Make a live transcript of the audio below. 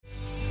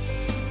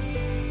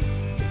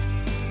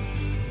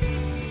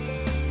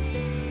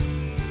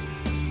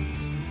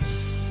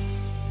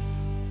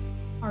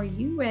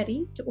you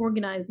ready to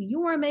organize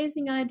your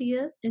amazing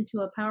ideas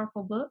into a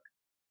powerful book?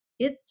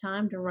 It's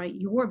time to write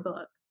your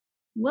book.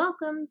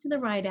 Welcome to the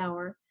Write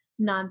Hour,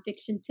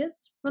 nonfiction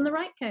tips from the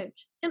Write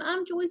Coach. And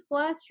I'm Joyce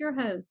Glass, your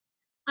host.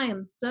 I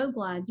am so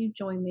glad you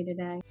joined me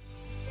today.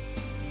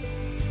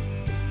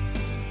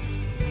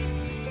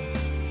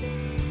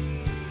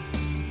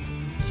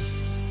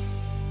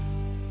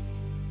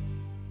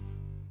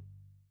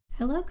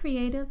 Hello,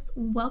 creatives.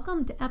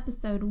 Welcome to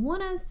episode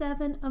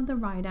 107 of the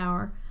Write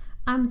Hour.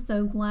 I'm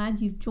so glad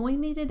you've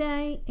joined me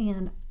today,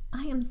 and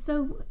I am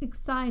so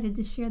excited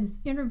to share this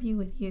interview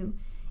with you.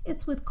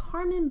 It's with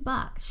Carmen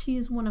Buck. She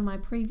is one of my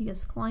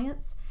previous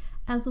clients,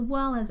 as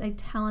well as a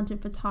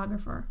talented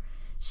photographer.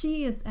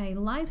 She is a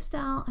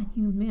lifestyle and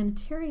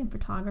humanitarian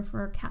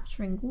photographer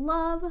capturing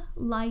love,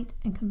 light,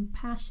 and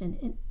compassion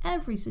in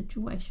every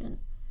situation.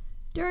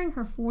 During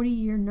her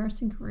 40-year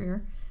nursing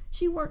career,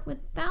 she worked with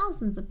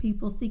thousands of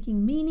people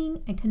seeking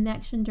meaning and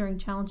connection during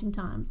challenging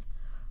times.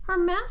 Her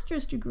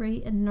master's degree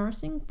in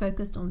nursing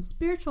focused on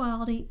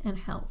spirituality and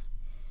health.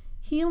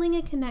 Healing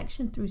and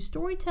connection through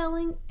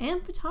storytelling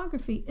and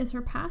photography is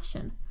her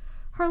passion.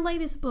 Her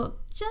latest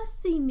book,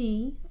 Just See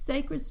Me: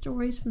 Sacred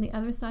Stories from the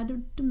Other Side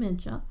of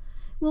Dementia,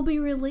 will be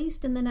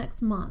released in the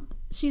next month.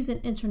 She's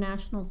an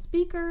international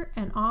speaker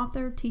and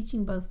author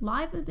teaching both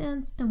live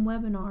events and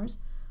webinars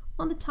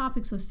on the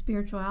topics of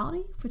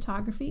spirituality,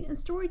 photography, and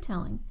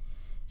storytelling.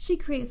 She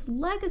creates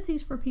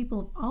legacies for people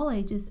of all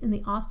ages in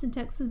the Austin,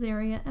 Texas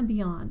area and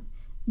beyond.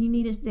 You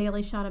need a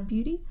daily shot of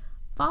beauty?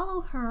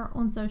 Follow her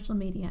on social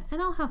media,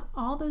 and I'll have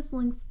all those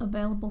links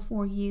available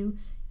for you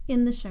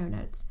in the show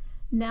notes.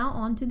 Now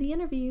on to the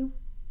interview.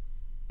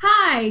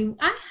 Hi,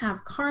 I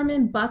have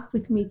Carmen Buck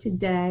with me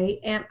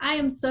today, and I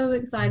am so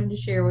excited to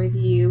share with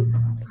you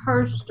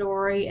her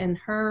story and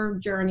her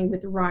journey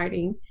with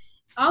writing.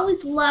 I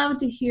always love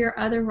to hear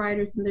other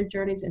writers and their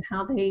journeys and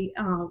how they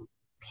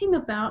came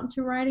about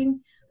into writing.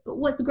 But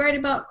what's great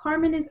about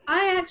Carmen is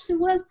I actually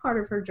was part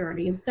of her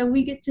journey, and so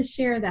we get to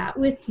share that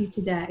with you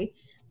today.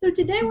 So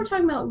today we're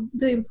talking about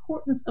the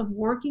importance of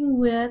working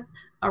with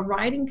a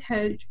writing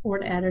coach or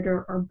an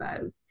editor or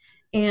both.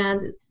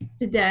 And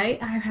today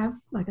I have,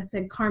 like I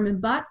said, Carmen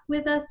Buck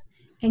with us,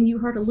 and you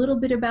heard a little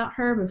bit about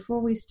her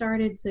before we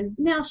started. So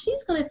now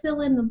she's going to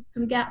fill in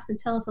some gaps and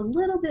tell us a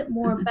little bit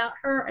more about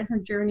her and her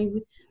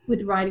journey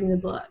with writing the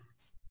book.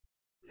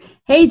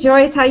 Hey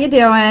Joyce, how you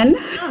doing?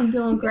 I'm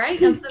doing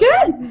great. I'm so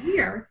glad you're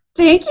here.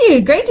 Thank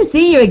you. Great to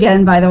see you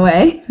again, by the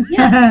way.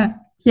 Yeah.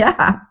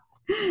 Yeah.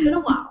 It's been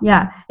a while.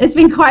 Yeah. It's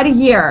been quite a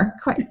year.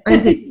 Or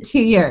is it 2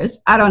 years?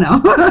 I don't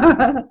know.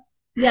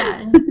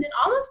 Yeah. It's been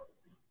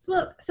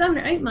almost 7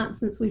 or 8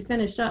 months since we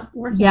finished up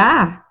working.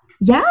 Yeah.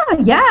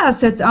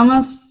 So it's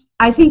almost,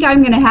 I think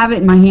I'm going to have it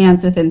in my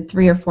hands within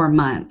 3 or 4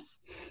 months.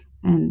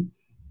 And,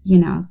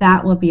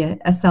 that will be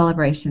a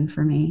celebration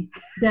for me.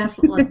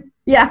 Definitely.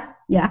 Yeah.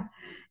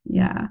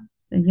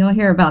 So you'll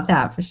hear about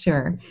that for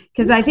sure,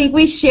 because I think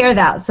we share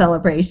that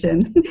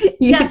celebration.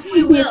 Yes,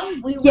 we will.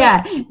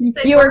 Yeah,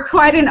 you were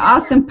quite an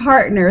awesome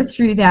partner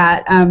through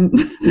that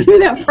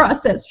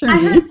process for me. I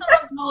heard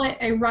someone call it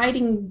a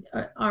writing,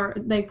 or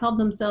they called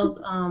themselves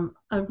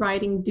a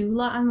writing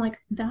doula. I'm like,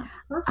 that's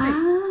perfect.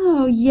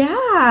 Oh,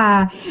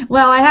 yeah.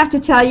 Well, I have to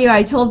tell you,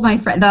 I told my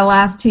friend, the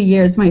last 2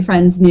 years, my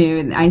friends knew,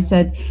 and I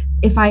said,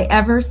 if I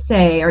ever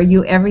say, or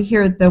you ever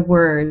hear the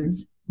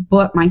words,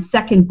 book, my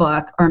second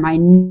book or my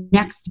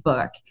next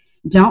book,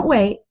 don't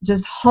wait,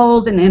 just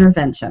hold an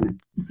intervention,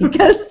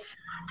 because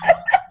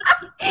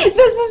this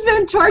has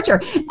been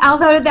torture,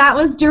 although that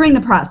was during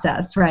the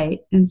process, right?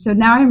 And so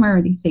now I'm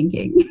already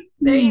thinking,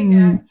 there you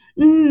go,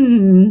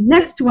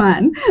 next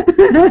one.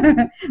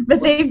 But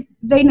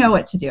they know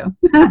what to do.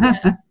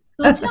 Yes.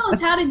 So tell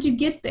us, how did you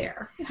get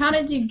there? How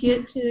did you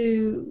get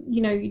to,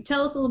 you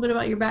tell us a little bit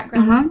about your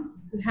background,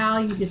 and how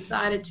you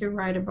decided to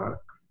write a book.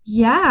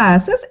 Yeah,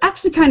 so it's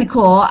actually kind of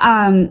cool.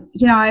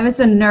 I was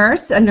a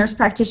nurse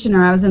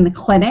practitioner. I was in the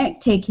clinic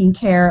taking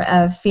care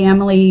of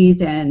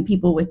families and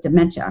people with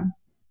dementia,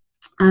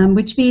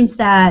 which means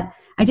that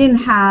I didn't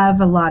have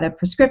a lot of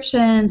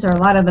prescriptions or a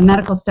lot of the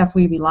medical stuff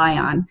we rely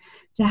on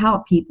to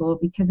help people,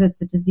 because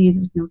it's a disease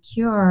with no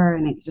cure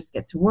and it just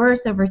gets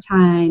worse over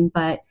time.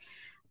 But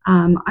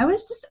I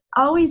was just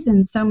always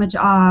in so much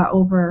awe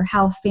over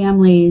how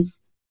families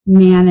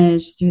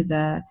manage through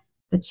the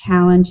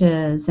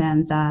challenges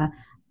and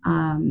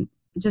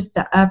just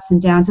the ups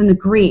and downs and the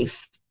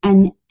grief,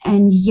 and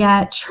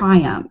yet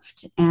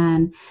triumphed.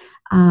 And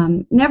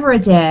never a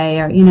day,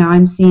 or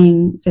I'm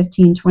seeing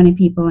 15, 20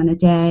 people in a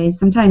day,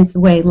 sometimes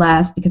way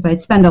less, because I'd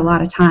spend a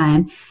lot of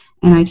time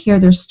and I'd hear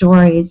their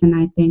stories, and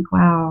I'd think,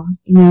 wow,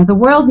 the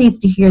world needs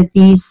to hear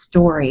these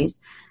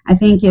stories. I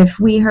think if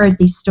we heard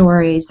these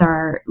stories,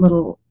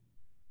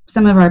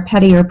 some of our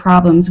pettier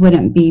problems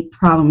wouldn't be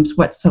problems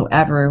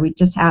whatsoever. We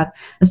just have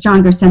a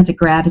stronger sense of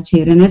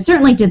gratitude, and it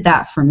certainly did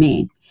that for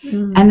me.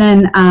 And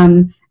then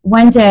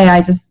one day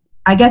I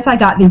guess I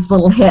got these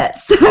little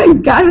hits.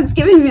 God was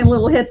giving me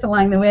little hits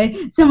along the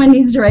way. Someone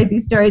needs to write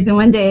these stories, and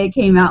one day it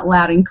came out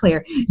loud and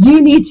clear. You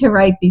need to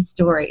write these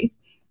stories.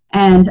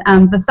 And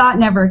the thought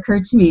never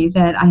occurred to me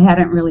that I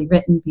hadn't really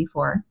written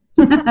before.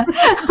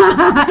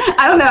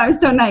 I don't know, I was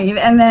so naive.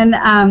 And then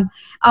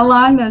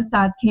along those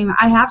thoughts came,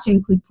 I have to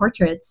include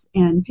portraits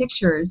and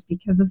pictures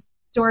because a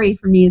story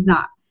for me is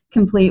not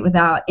complete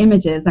without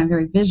images. I'm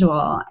very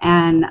visual.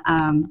 And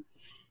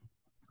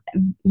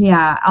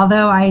yeah,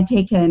 although I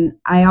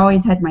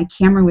always had my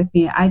camera with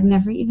me, I'd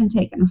never even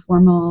taken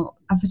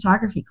a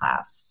photography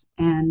class.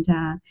 And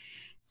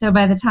so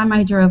by the time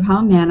I drove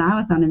home, man, I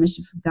was on a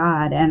mission from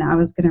God, and I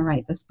was going to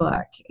write this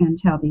book and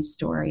tell these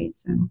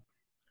stories.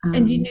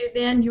 And you knew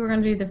then you were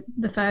going to do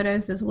the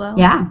photos as well?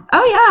 Yeah.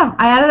 Oh, yeah.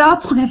 I had it all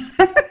planned.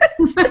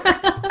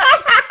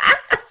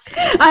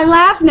 I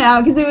laugh now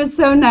because it was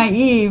so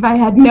naive. I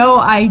had no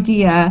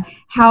idea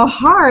how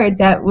hard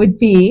that would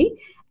be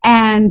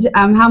and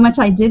how much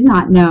I did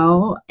not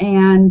know,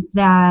 and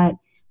that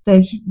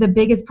the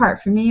biggest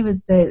part for me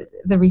was the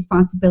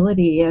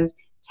responsibility of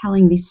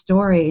telling these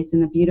stories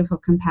in a beautiful,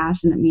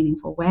 compassionate,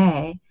 meaningful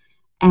way.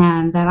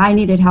 And that I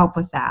needed help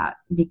with that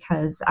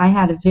because I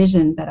had a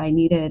vision, but I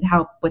needed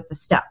help with the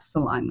steps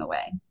along the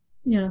way.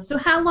 Yeah. So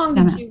how long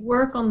did you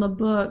work on the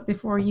book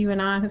before you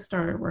and I have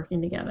started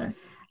working together?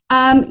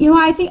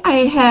 I think I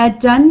had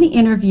done the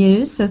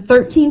interviews, so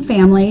 13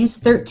 families,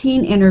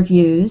 13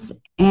 interviews,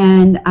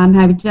 and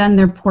I've done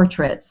their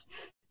portraits.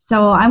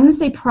 So I'm going to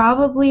say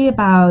probably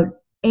about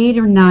 8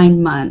 or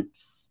 9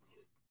 months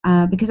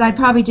because I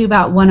probably do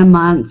about one a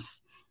month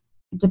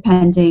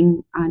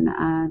depending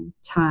on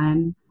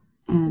time.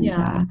 And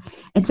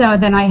so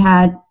then I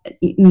had,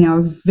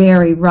 a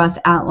very rough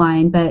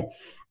outline, but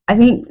I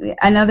think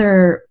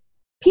another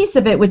piece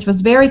of it, which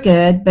was very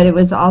good, but it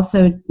was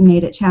also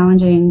made it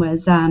challenging,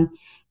 was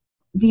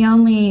the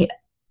only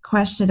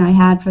question I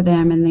had for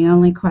them and the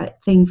only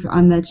thing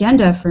on the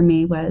agenda for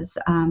me was,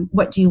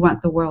 what do you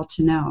want the world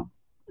to know?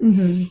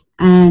 Mm-hmm.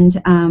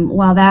 And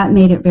while that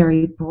made it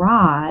very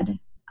broad,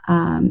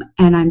 and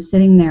I'm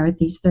sitting there with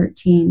these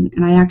 13,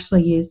 and I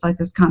actually used like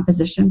this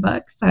composition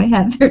book. So I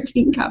had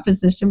 13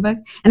 composition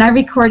books, and I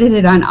recorded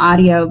it on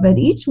audio, but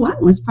each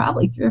one was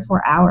probably 3 or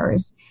 4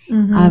 hours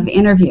of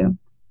interview.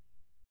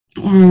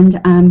 And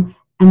then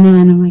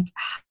I'm like,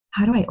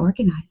 how do I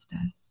organize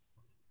this?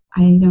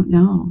 I don't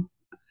know.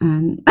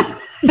 And I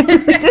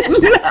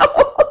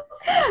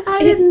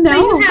didn't know.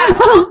 So you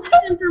have all this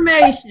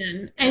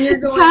information, and you're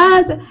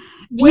going,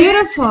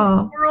 beautiful. Where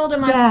in the world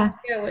am I supposed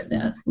to go with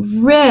this?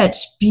 Rich,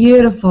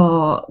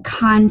 beautiful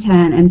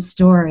content and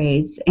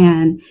stories.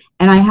 And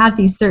I had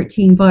these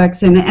 13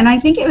 books. And I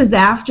think it was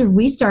after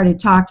we started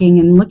talking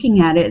and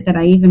looking at it that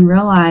I even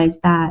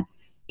realized that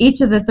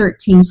each of the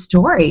 13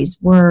 stories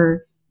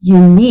were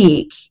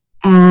unique.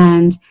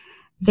 And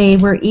they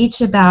were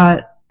each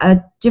about a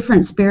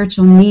different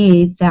spiritual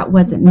need that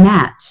wasn't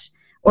met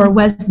or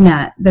was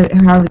met,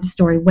 however the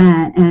story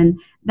went. And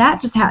that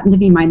just happened to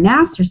be my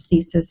master's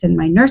thesis in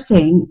my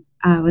nursing,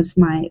 was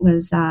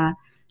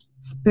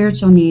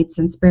spiritual needs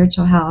and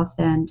spiritual health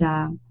and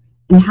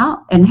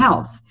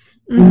health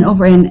and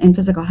over in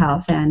physical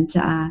health. And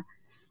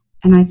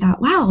I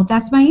thought, wow,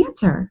 that's my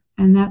answer.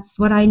 And that's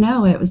what I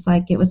know. It was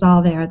like it was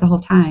all there the whole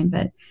time,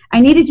 but I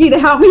needed you to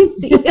help me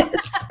see it.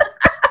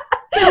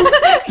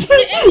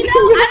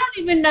 I don't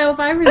even know if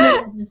I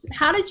remember this.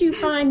 How did you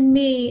find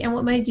me, and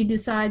what made you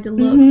decide to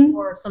look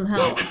for some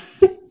help?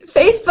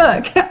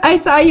 Facebook. I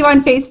saw you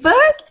on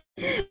Facebook,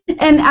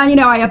 and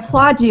I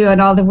applaud you on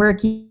all the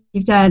work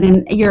you've done.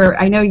 And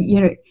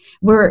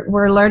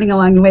we're learning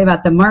along the way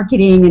about the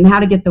marketing and how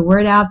to get the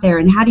word out there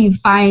and how do you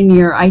find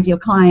your ideal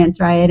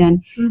clients, right?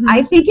 And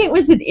I think it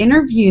was an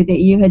interview that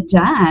you had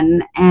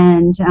done,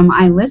 and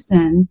I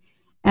listened,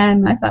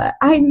 and I thought,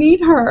 I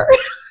need her.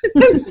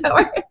 So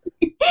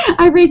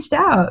I reached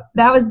out.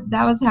 That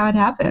was how it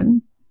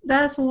happened.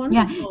 That's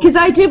wonderful. Yeah, because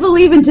I do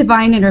believe in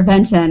divine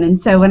intervention, and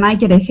so when I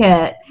get a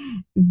hit,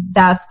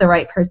 that's the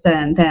right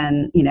person,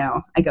 then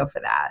I go for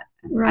that.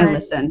 Right.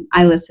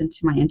 I listen to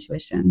my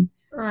intuition.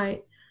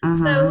 Right.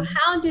 So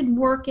how did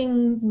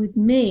working with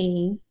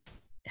me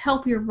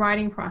help your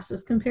writing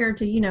process compared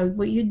to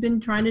what you'd been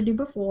trying to do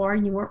before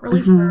and you weren't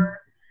really sure,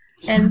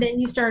 and then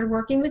you started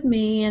working with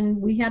me and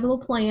we had a little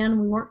plan,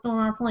 we worked on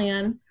our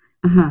plan.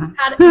 How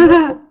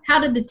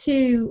did the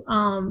two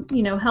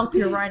help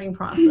your writing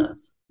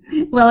process?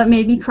 Well, it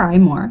made me cry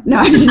more. No,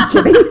 I'm just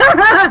kidding.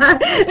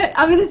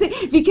 I'm going to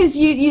say, because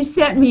you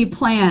sent me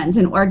plans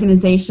and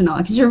organizational,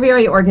 because you're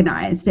very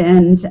organized,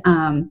 and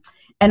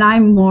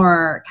I'm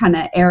more kind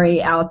of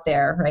airy out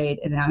there, right?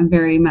 And I'm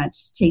very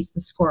much chase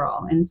the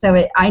squirrel. And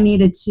so I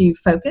needed to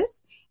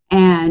focus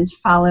and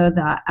follow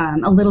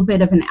a little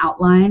bit of an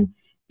outline.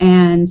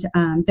 And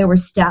there were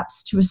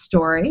steps to a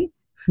story.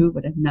 Who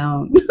would have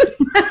known? Who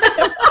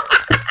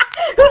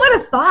would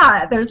have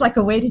thought there's like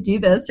a way to do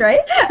this, right?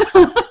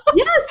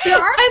 Yes, there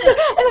are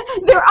steps.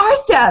 There are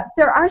steps.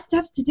 There are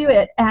steps to do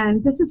it.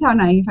 And this is how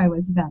naive I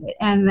was about it.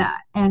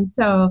 And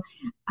so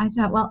I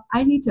thought, well,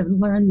 I need to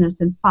learn this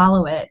and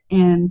follow it.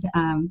 And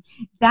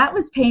that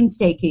was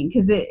painstaking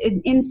because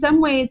in some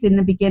ways in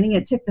the beginning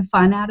it took the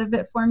fun out of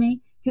it for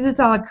me because it's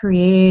all a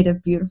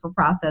creative, beautiful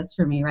process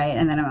for me, right?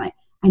 And then I'm like,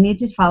 I need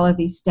to follow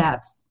these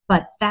steps,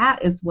 but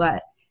that is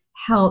what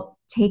helped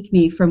take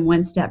me from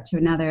one step to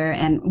another,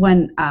 and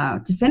one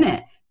to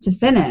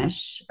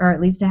finish, or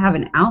at least to have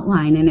an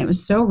outline. And it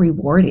was so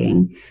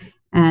rewarding.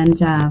 And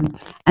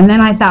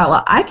then I thought,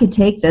 well, I could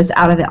take this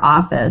out of the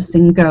office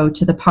and go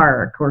to the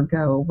park or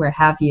go where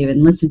have you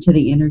and listen to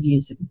the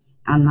interviews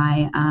on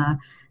my,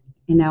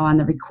 on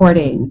the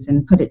recordings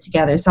and put it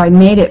together. So I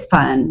made it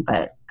fun.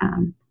 But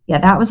yeah,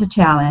 that was a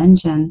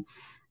challenge.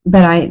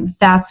 But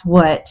that's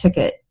what took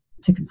it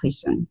to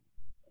completion.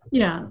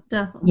 Yeah,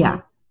 definitely.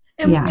 Yeah.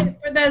 And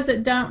for those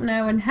that don't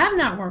know and have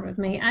not worked with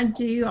me, I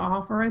do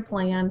offer a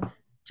plan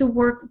to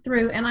work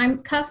through, and I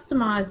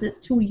customize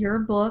it to your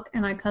book,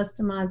 and I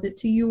customize it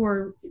to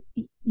your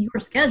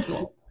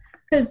schedule,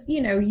 because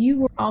you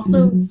were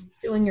also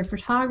doing your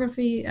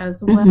photography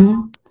as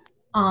well.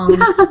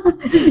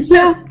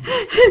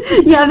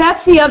 Yeah,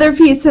 that's the other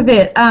piece of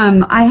it.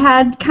 I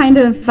had kind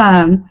of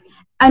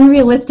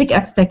unrealistic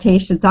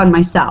expectations on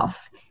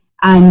myself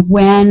and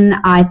when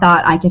I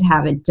thought I could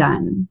have it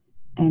done,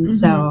 and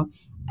so.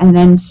 And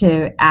then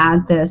to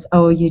add this,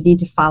 you need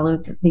to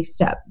follow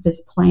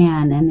this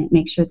plan, and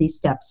make sure these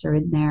steps are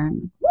in there.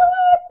 And, what?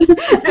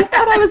 I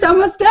thought I was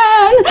almost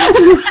done.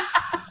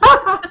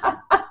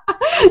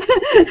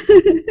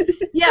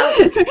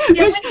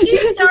 When she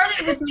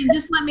started with me,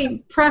 just let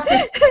me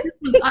preface, this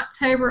was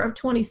October of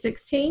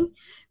 2016.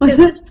 Because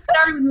when she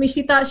started with me,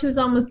 she thought she was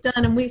almost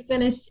done, and we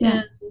finished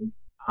in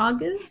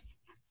August.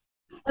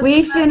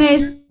 We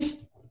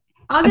finished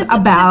August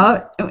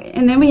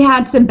and then we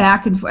had some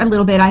back and forth a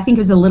little bit. I think it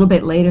was a little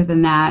bit later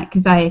than that,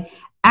 because I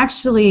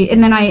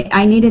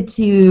needed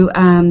to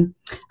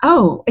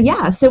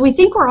so we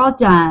think we're all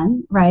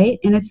done, right?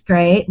 And it's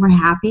great, we're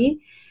happy.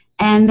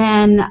 And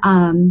then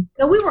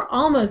we were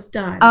almost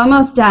done,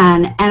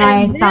 and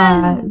I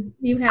thought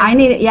I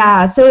needed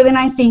so then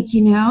I think,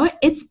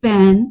 it's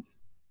been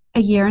a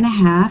year and a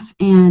half,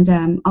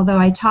 and although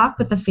I talk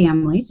with the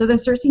family, so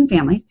there's 13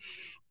 families,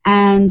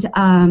 and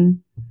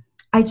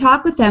I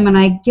talk with them and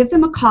I give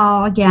them a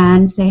call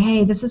again, say,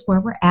 hey, this is where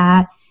we're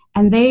at.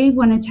 And they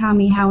want to tell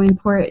me how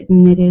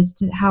important it is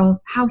to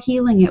how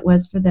healing it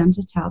was for them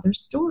to tell their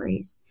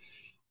stories.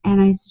 And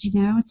I said,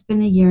 it's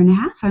been a year and a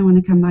half. I want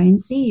to come by and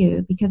see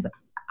you, because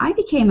I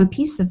became a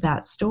piece of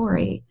that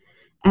story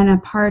and a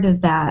part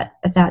of that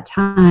at that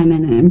time,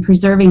 and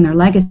preserving their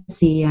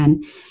legacy.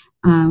 And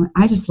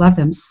I just love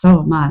them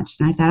so much.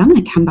 And I thought, I'm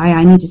going to come by.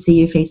 I need to see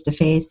you face to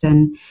face.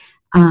 And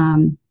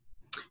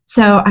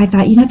so I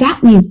thought,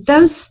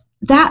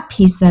 that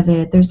piece of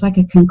it, there's like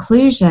a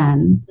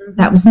conclusion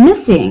that was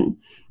missing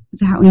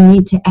that we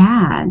need to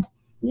add.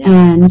 Yeah.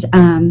 And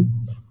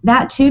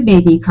that too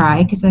made me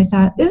cry, because I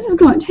thought, this is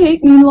going to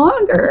take me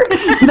longer.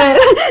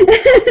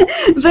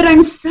 but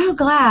I'm so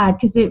glad,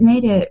 because it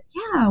made it,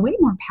 way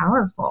more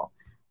powerful.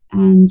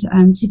 And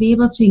to be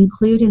able to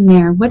include in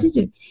there,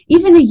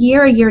 even a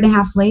year and a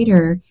half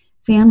later,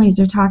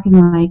 families are talking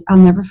like, I'll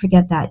never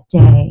forget that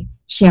day.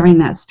 Sharing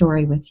that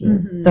story with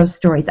you, those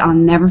stories, I'll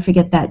never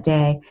forget that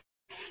day.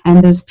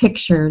 And those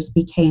pictures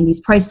became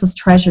these priceless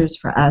treasures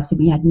for us, and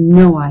we had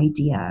no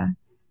idea.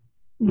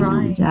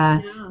 Right.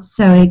 And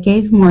so it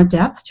gave more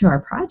depth to our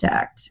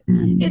project.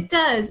 It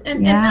does.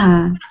 And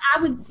that's what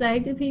I would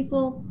say to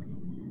people.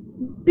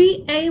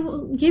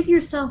 Give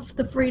yourself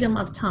the freedom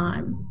of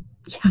time,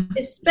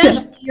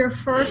 especially your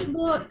first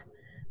book.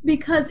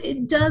 Because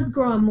it does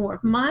grow and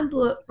morph. My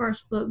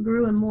first book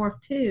grew and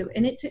morphed too,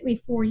 and it took me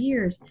 4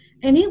 years,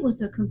 and it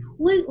was a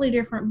completely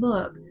different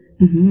book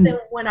than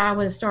when I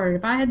would have started.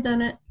 If I had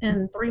done it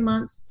in 3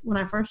 months when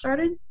I first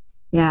started,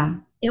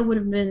 it would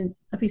have been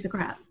a piece of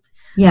crap.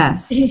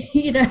 Yes. And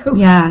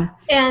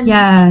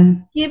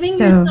giving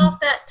yourself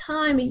that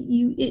time,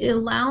 it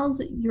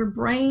allows your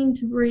brain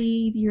to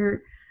breathe,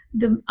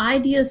 the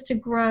ideas to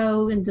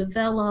grow and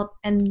develop,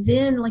 and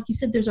then, like you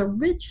said, there's a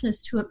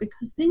richness to it,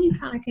 because then you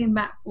kind of came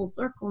back full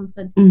circle and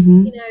said,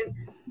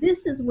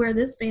 this is where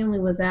this family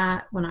was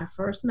at when I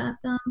first met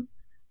them,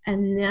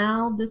 and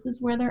now this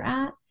is where they're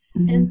at.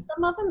 And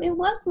some of them, it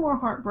was more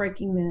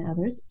heartbreaking than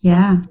others.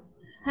 Some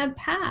had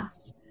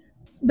passed,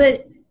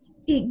 but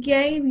it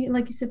gave you,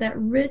 like you said, that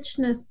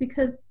richness,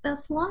 because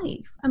that's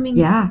life. I mean,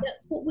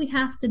 that's what we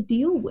have to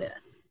deal with.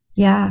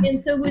 Yeah.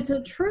 And so it's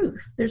a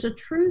truth. There's a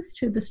truth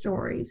to the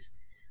stories,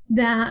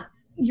 that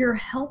you're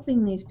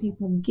helping these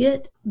people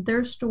get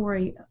their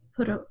story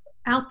put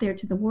out there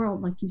to the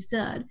world, like you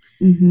said.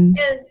 And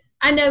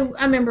I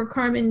remember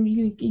Carmen,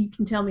 you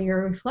can tell me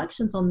your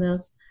reflections on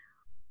this.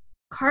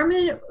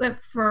 Carmen,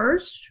 at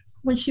first,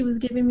 when she was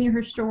giving me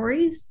her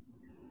stories,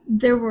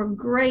 there were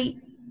great,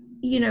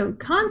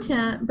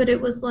 content, but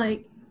it was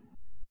like,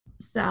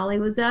 Sally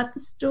was at the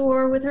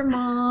store with her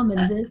mom,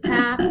 and this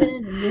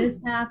happened, and this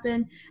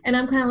happened. And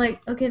I'm kind of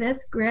like, okay,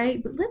 that's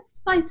great, but let's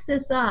spice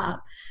this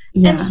up.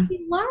 Yeah. And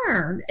she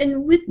learned.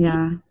 And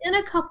in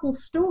a couple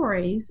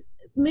stories,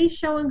 me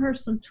showing her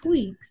some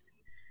tweaks,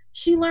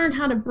 she learned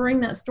how to bring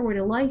that story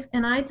to life.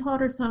 And I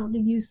taught her how to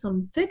use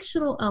some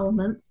fictional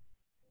elements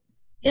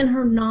in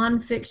her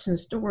nonfiction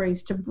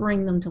stories to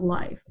bring them to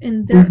life.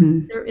 And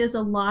there is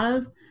a lot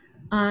of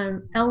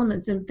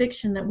elements in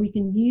fiction that we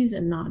can use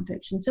in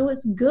nonfiction. So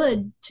it's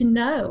good to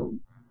know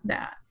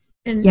that.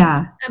 And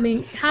yeah. I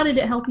mean, how did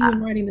it help you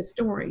in writing the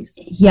stories?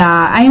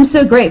 Yeah, I am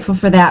so grateful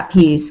for that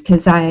piece,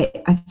 because I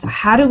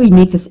how do we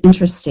make this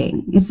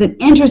interesting? It's an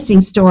interesting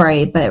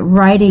story, but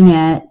writing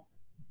it,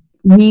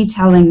 me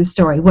telling the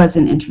story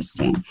wasn't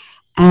interesting.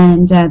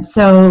 And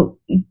so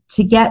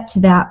to get to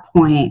that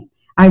point,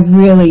 I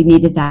really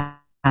needed that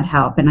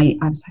help. And I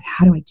was like,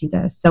 how do I do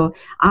this? So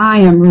I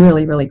am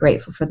really, really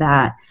grateful for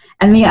that.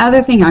 And the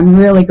other thing I'm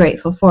really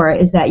grateful for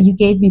is that you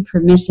gave me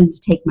permission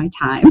to take my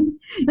time.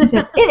 You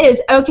said, it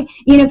is okay.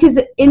 Because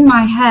in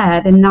my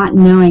head and not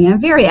knowing, I'm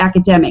very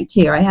academic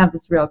too. I have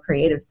this real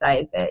creative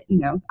side that,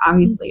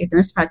 obviously a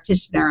nurse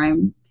practitioner,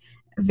 I'm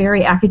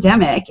very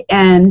academic.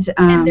 And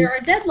there are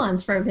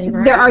deadlines for everything,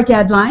 right? There are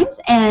deadlines,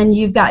 and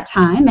you've got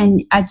time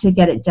and to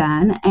get it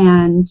done,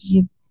 and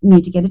you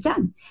need to get it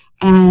done.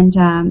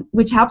 And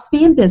which helps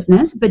me in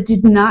business, but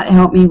did not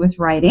help me with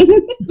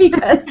writing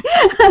because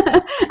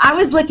I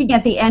was looking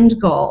at the end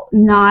goal,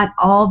 not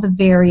all the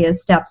various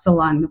steps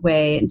along the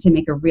way, and to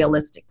make a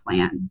realistic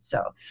plan.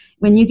 So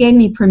when you gave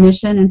me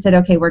permission and said,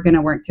 okay, we're going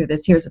to work through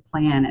this, here's a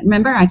plan. And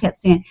remember, I kept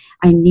saying,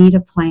 I need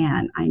a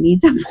plan. I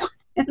need a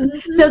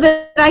plan so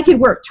that I could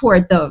work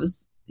toward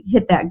those,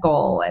 hit that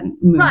goal and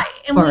move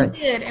forward. We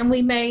did, and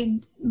we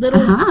made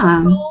little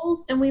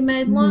goals, and we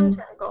made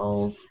long-term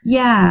goals.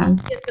 Yeah,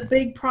 to get the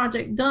big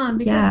project done.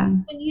 Because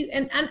when you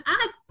and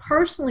I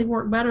personally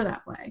work better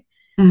that way,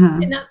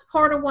 and that's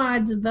part of why I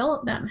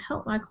developed that and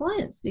help my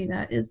clients see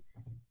that is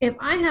if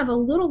I have a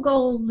little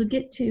goal to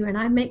get to, and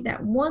I make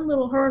that one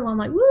little hurdle, I'm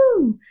like,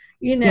 woo,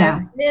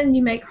 Then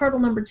you make hurdle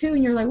number 2,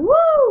 and you're like,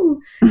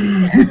 woo.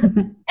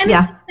 And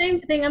it's the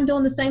same thing. I'm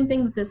doing the same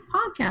thing with this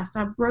podcast.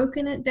 I've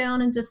broken it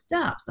down into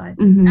steps. I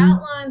do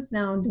outlines.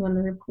 Now I'm doing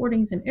the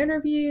recordings and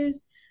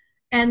interviews.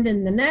 And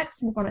then the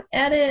next, we're going to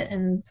edit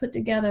and put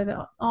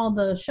together all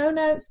the show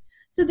notes.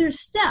 So there's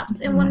steps.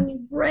 And when you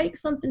break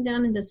something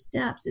down into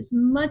steps, it's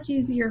much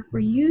easier for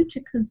you to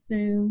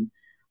consume,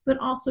 but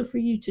also for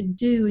you to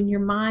do, and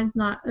your mind's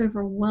not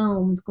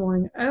overwhelmed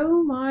going,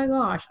 oh my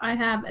gosh, I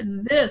have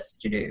this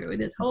to do,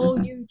 this whole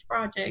huge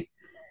project.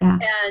 Yeah.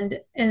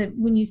 And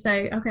when you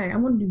say, okay, I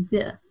want to do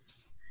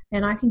this,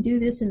 and I can do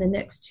this in the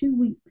next 2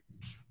 weeks,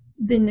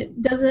 then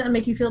doesn't that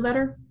make you feel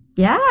better?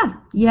 Yeah,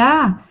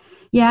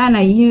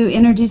 and you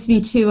introduced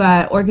me to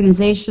an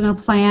organizational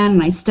plan,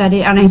 and I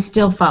studied, and I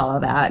still follow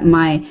that.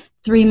 My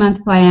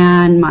 3-month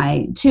plan,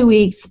 my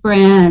 2-week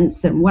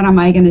sprints, and what am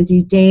I going to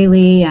do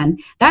daily,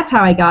 and that's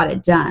how I got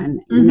it done.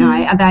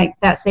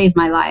 That saved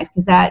my life,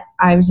 because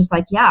I was just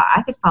like,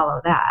 I could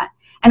follow that,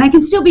 and I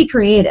can still be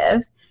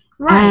creative.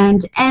 Right.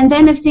 And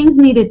then if things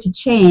needed to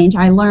change,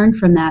 I learned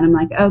from that. I'm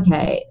like,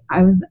 okay,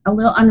 I was a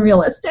little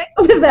unrealistic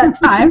with that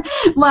time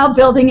while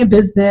building a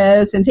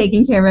business and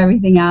taking care of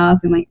everything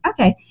else. I'm like,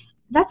 okay,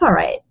 that's all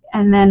right.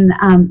 And then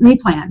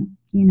replan,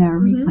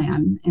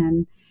 replan.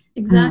 And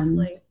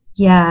exactly.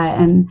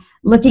 And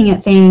looking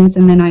at things,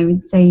 and then I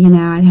would say,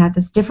 I had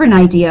this different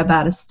idea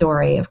about a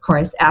story, of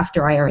course,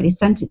 after I already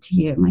sent it to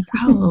you. I'm like,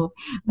 oh,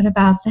 what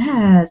about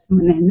this?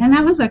 And then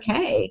that was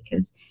okay,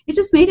 because it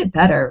just made it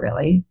better,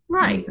 really.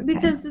 Right, okay.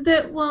 Because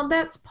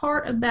that's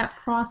part of that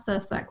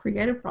process, that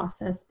creative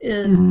process,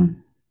 is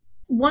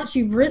once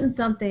you've written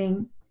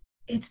something,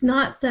 it's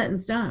not set in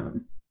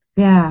stone.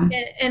 Yeah.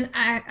 And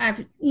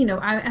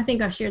I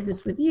think I shared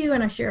this with you,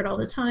 and I share it all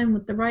the time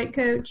with the Write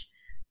Coach.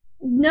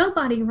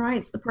 Nobody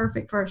writes the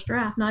perfect first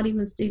draft, not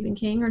even Stephen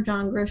King or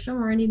John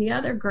Grisham or any of the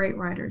other great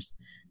writers.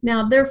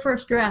 Now, their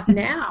first draft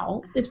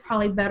now is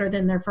probably better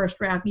than their first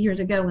draft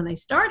years ago when they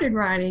started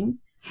writing,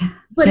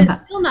 but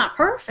it's still not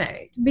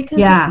perfect, because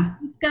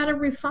you've got to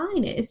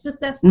refine it. It's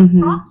just that's the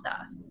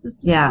process. That's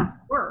just how it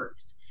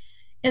works.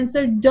 And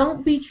so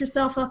don't beat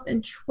yourself up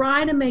and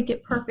try to make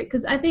it perfect,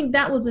 because I think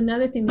that was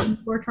another thing that you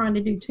were trying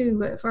to do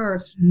too at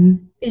first,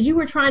 is you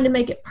were trying to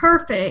make it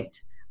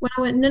perfect. When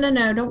I went,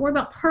 no, don't worry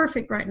about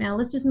perfect right now.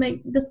 Let's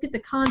get the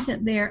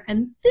content there,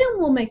 and then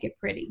we'll make it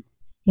pretty.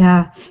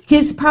 Yeah,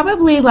 because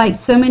probably like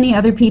so many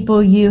other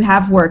people you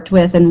have worked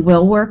with and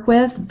will work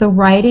with, the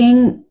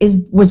writing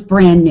was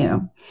brand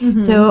new.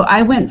 So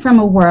I went from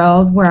a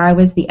world where I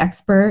was the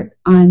expert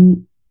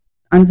on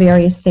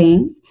various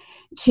things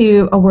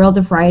to a world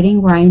of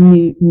writing where I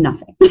knew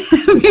nothing,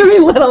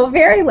 very little.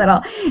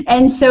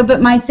 And so,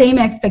 but my same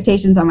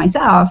expectations on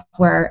myself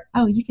were,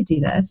 oh, you could do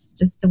this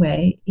just the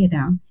way,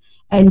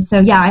 And so,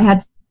 I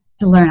had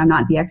to learn. I'm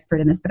not the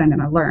expert in this, but I'm going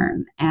to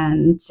learn.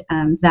 And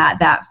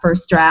that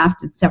first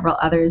draft and several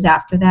others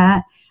after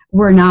that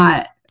were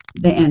not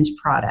the end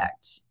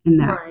product, and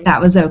that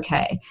was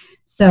okay.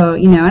 So,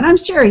 and I'm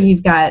sure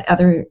you've got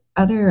other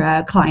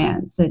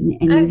clients, and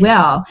you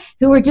will,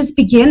 who are just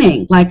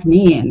beginning like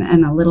me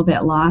and a little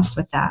bit lost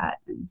with that.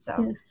 And so.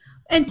 Yes.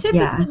 And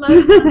typically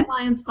most of our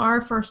clients are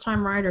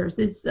first-time writers.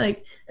 It's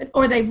like,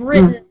 or they've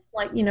written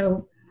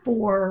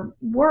for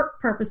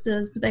work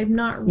purposes, but they've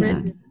not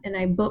written in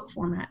a book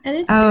format. And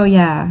it's So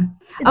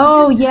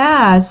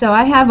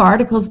I have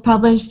articles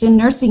published in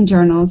nursing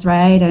journals,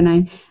 right?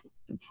 And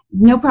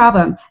no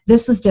problem.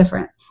 This was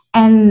different.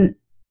 And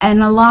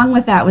and along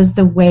with that was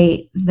the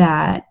weight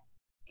that,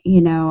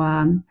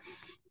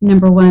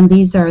 number one,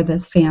 these are the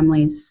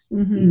families,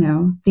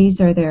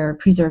 these are their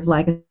preserved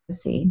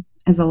legacy,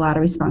 as a lot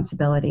of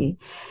responsibility.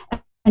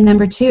 And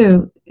number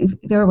two,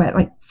 there were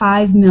like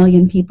 5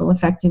 million people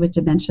affected with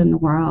dementia in the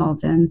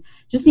world. And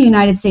just in the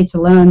United States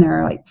alone, there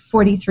are like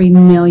 43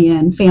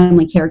 million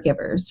family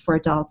caregivers for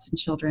adults and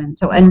children,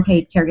 so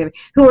unpaid caregivers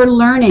who are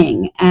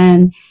learning.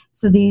 And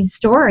so these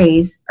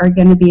stories are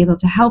going to be able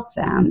to help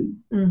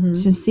them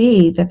to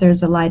see that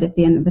there's a light at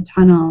the end of the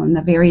tunnel and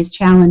the various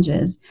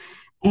challenges.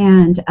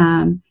 And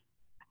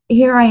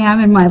here I am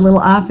in my little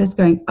office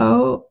going,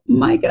 oh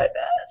my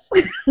goodness,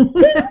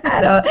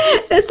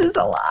 this is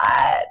a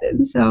lot.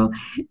 And so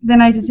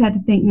then I just had to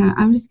think, no,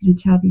 I'm just going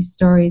to tell these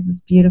stories as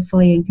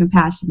beautifully and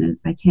compassionate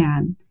as I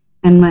can,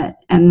 and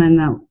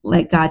then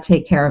let God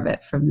take care of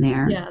it from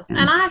there. Yes,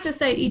 and I have to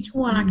say, each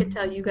one I could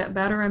tell you got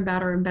better and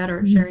better and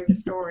better at sharing the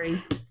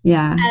story.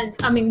 Yeah. And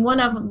I mean, one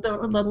of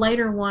the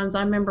later ones,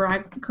 I remember I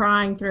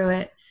crying through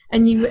it.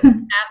 And you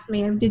asked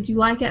me, did you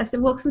like it? I said,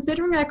 well,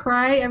 considering I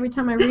cry every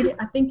time I read it,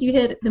 I think you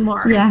hit the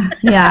mark. Yeah.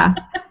 I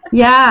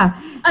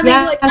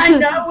mean, I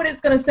know what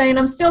it's going to say, and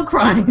I'm still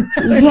crying.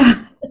 Yeah.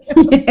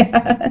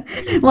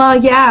 Well,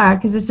 yeah,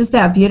 because it's just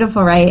that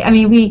beautiful, right? I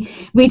mean,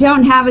 we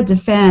don't have a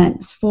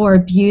defense for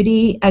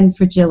beauty and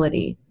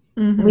fragility.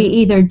 We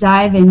either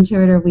dive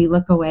into it or we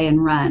look away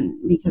and run,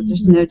 because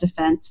there's no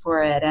defense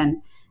for it.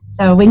 And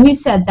so when you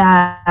said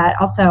that,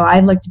 also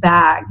I looked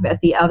back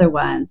at the other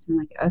ones and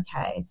like,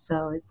 okay,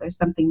 so is there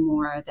something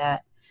more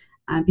that,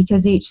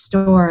 because each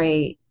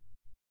story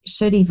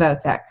should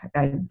evoke that,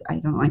 I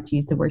don't like to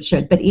use the word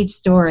should, but each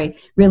story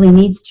really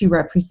needs to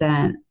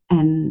represent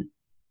and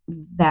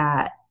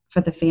that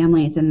for the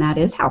families, and that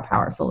is how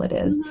powerful it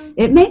is.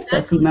 It makes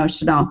us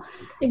emotional.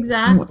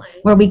 Exactly.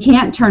 Where we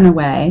can't turn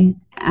away,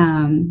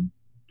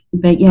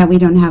 but yeah, we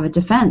don't have a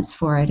defense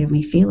for it and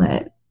we feel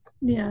it.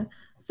 Yeah.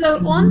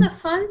 So on the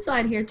fun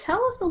side here,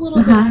 tell us a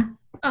little bit.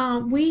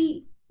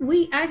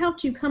 I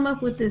helped you come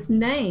up with this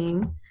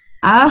name.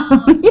 Yeah.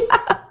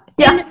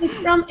 And it was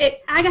from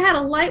it. I had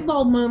a light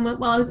bulb moment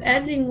while I was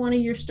editing one of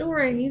your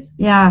stories.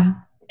 Yeah.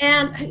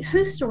 And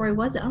whose story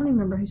was it? I don't even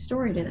remember whose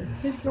story it is.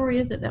 Whose story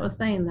is it that was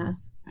saying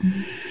this?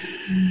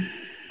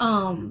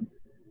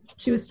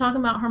 She was talking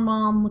about her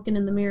mom looking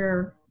in the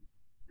mirror.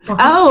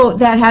 Oh,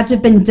 that had to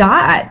have been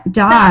Dot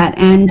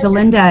and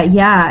Delinda.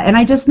 Yeah. And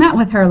I just met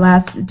with her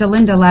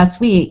Delinda last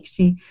week.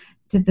 She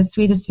did the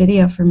sweetest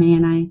video for me.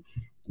 And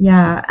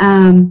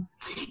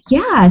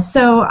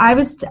so I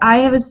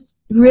was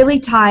really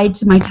tied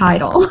to my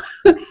title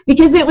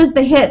because it was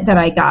the hit that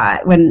I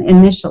got when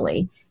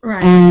initially.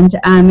 Right. And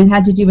it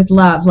had to do with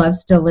love. Love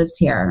still lives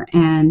here.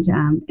 And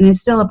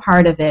it's still a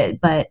part of it.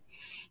 But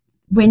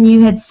when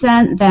you had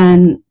sent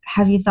then,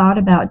 have you thought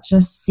about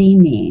Just See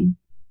Me?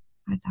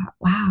 I thought,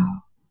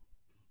 wow.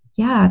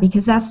 Yeah,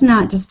 because that's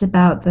not just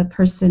about the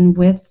person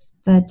with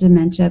the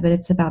dementia, but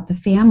it's about the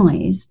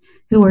families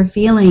who are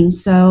feeling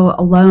so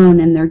alone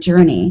in their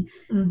journey.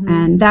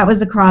 And that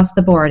was across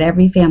the board.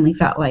 Every family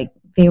felt like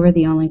they were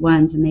the only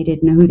ones and they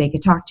didn't know who they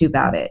could talk to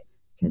about it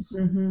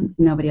because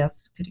nobody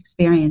else could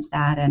experience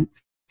that.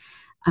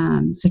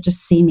 And so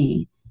Just See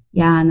Me.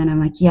 Yeah, and then I'm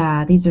like,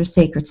 yeah, these are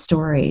sacred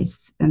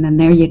stories. And then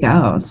there you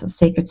go. So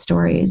sacred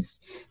stories.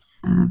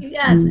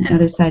 Yes, on the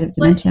other side of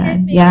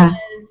dementia. Yeah,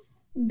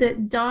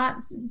 that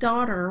Dot's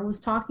daughter was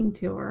talking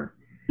to her,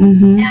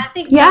 and I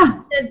think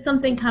Dot said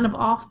something kind of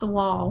off the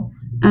wall,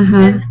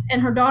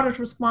 and her daughter's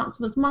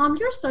response was, "Mom,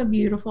 you're so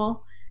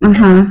beautiful." And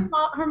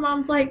her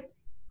mom's like,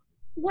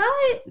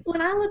 "What?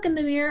 When I look in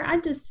the mirror,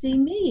 I just see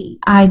me.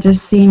 I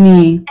just see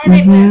me."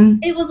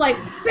 And it was like,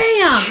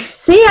 bam!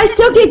 See, I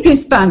still get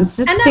goosebumps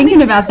just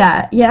thinking about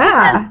that.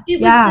 Yeah,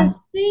 it was the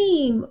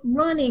theme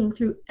running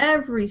through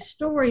every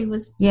story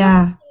was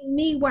just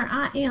me where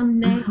I am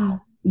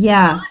now.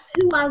 Yes,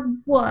 not who I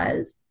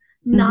was,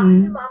 not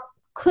who I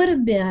could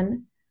have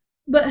been,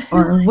 but who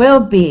or will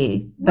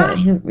be. But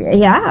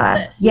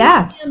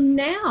yes, I am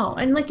now.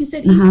 And like you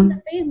said, even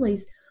the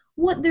families,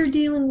 what they're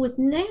dealing with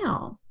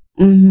now.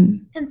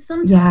 And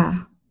sometimes,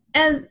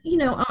 as you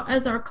know,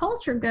 as our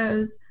culture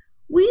goes,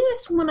 we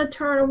just want to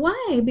turn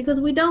away because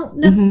we don't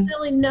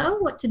necessarily know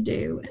what to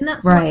do, and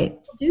that's why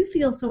people do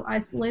feel so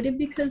isolated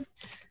because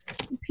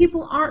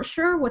people aren't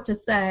sure what to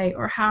say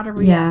or how to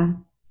react.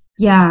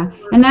 Yeah,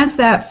 and that's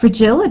that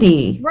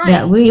fragility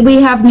that we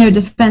have no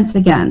defense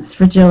against.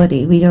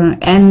 Fragility, we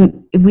don't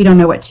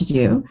know what to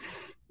do,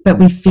 but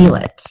we feel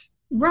it.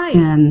 Right.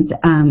 And so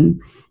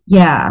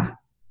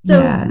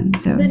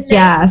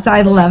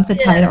I love the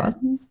title.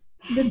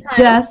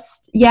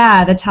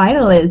 The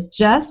title is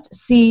Just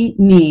See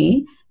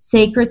Me: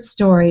 Sacred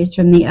Stories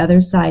from the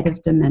Other Side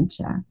of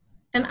Dementia.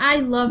 And I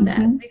love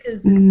that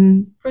because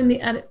it's from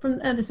the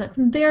other side,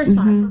 from their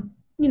side.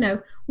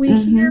 We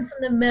hear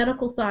from the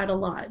medical side a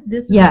lot.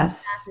 This is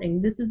what's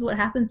happening. This is what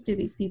happens to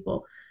these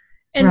people.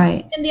 And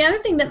and the other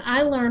thing that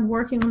I learned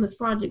working on this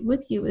project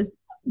with you is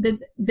that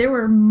there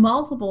were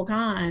multiple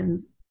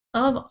kinds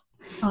of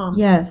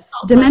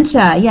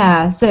dementia.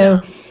 Yeah.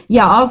 So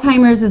Yeah,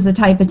 Alzheimer's is a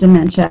type of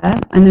dementia,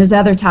 and there's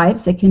other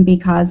types. It can be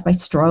caused by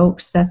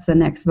strokes. That's the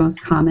next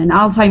most common.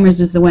 Alzheimer's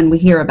is the one we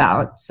hear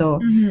about. So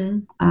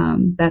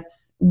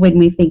that's when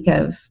we think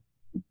of,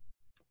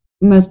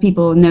 most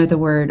people know the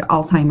word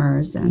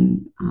Alzheimer's,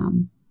 and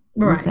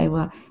we'll say,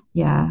 well,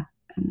 yeah,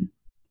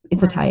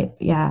 it's a type.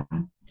 Yeah.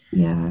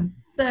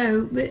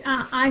 So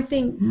I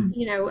think,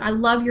 I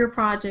love your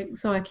project,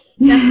 so I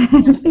definitely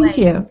can't wait. Thank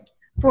you.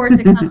 For it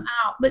to come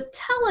out. But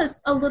tell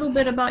us a little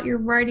bit about your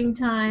writing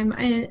time,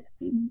 and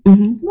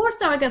more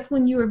so, I guess,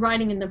 when you were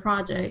writing in the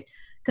project.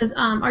 Because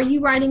are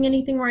you writing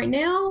anything right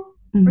now?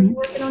 Are you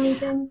working on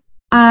anything?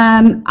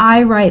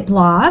 I write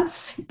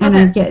blogs, and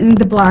I'm getting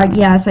the blog.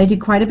 Yes, I do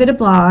quite a bit of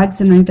blogs,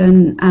 and I've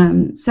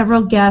done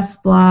several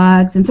guest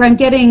blogs, and so I'm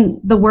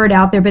getting the word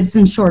out there, but it's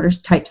in shorter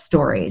type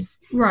stories.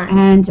 Right.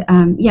 And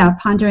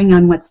pondering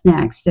on what's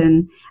next.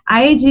 And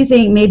I do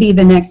think maybe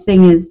the next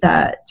thing is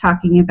that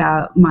talking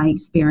about my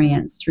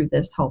experience through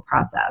this whole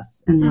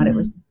process and what it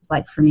was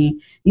like for me.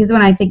 Because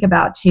when I think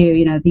about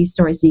these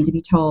stories need to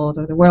be told,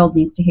 or the world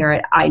needs to hear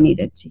it, I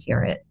needed to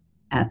hear it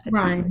at the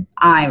time.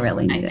 I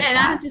really needed it. And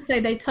I have to say,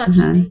 they touched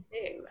me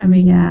too. I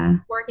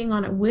mean, working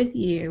on it with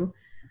you,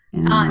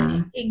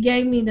 it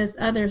gave me this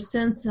other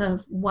sense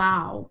of,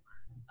 wow,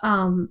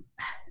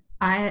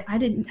 I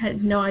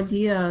had no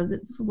idea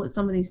that's what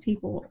some of these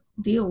people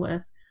deal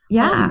with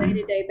on a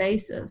day-to-day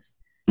basis.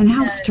 And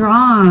how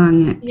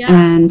strong.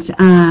 And,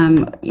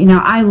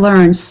 I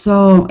learned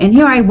so, and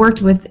here I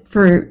worked with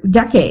for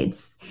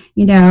decades,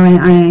 and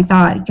I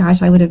thought,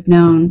 gosh, I would have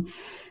known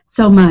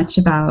so much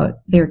about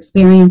their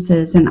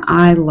experiences, and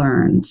I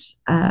learned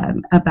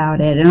about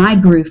it, and I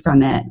grew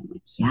from it.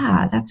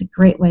 Yeah, that's a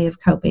great way of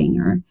coping,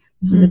 or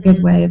this is a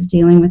good way of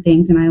dealing with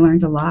things, and I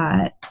learned a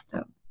lot.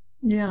 So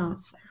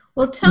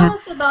well, tell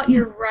us about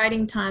your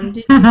writing time.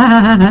 Did you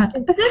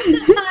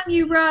consistent time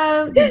you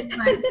wrote? Did you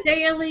write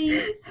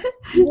daily?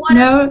 What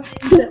are some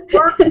things that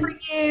worked for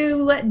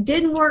you? What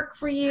didn't work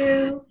for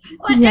you?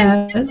 And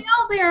we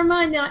all bear in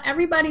mind now,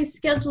 everybody's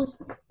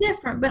schedule's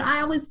different, but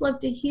I always love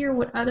to hear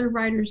what other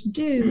writers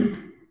do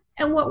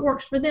and what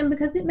works for them,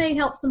 because it may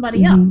help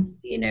somebody else,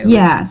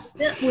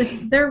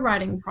 with their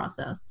writing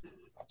process.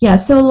 Yeah,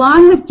 so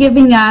along with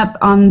giving up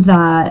on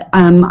the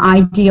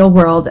ideal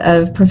world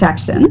of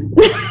perfection,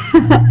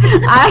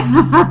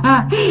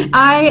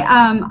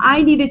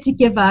 I needed to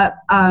give up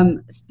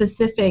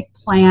specific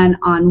plan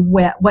on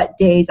what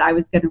days I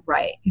was going to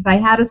write, because I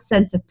had a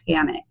sense of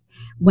panic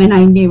when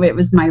I knew it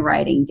was my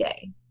writing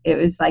day. It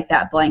was like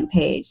that blank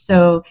page.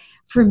 So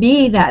for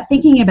me, that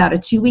thinking about a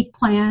 2-week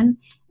plan,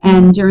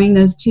 and during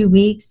those 2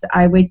 weeks,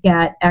 I would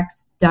get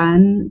X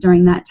done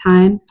during that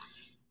time,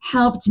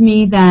 helped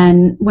me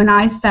then when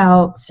I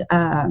felt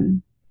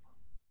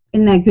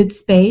in that good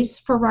space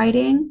for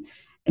writing.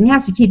 And you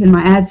have to keep in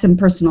mind, I had some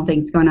personal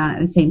things going on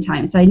at the same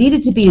time. So I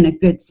needed to be in a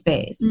good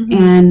space.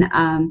 And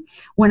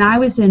when I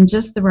was in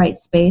just the right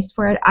space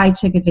for it, I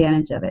took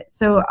advantage of it.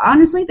 So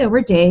honestly, there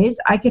were days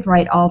I could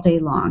write all day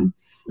long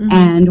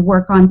and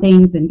work on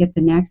things and get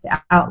the next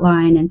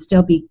outline and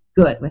still be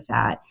good with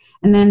that.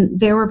 And then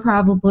there were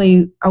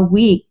probably a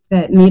week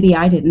that maybe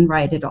I didn't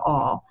write at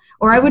all.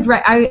 Or I would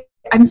write,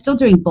 I'm still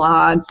doing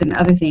blogs and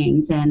other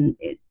things, and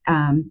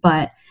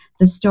but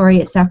the story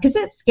itself, because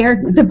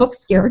the book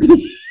scared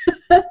me.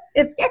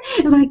 It scared.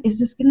 I'm like, is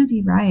this going to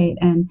be right?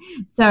 And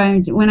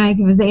so when I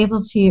was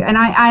able to, and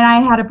I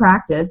had a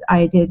practice.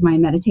 I did my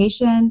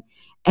meditation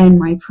and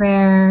my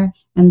prayer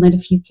and lit a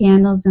few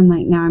candles, and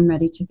like, now I'm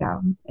ready to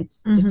go.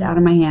 It's just out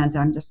of my hands.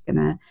 I'm just going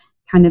to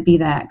kind of be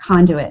that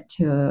conduit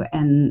to,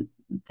 and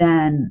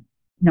then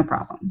no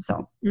problem.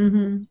 So,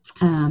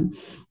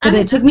 but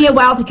it took me a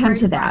while to come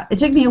to that.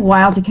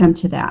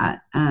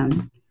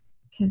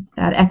 Because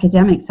that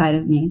academic side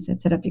of me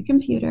said, set up your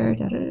computer,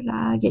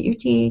 get your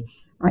tea,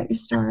 write your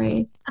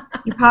story,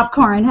 your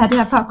popcorn, had to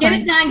have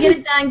popcorn.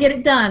 Get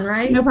it done,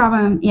 right? No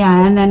problem.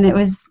 Yeah, and then it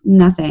was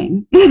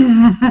nothing.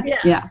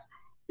 Yeah.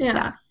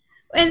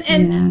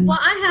 And well,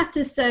 I have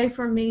to say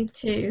for me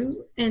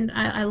too, and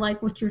I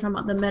like what you're talking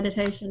about, the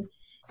meditation.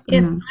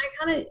 If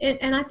I kind of,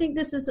 and I think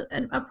this is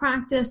a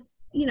practice,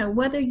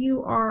 whether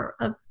you are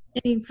of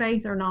any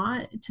faith or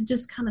not, to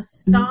just kind of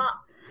stop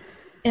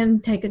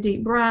and take a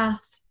deep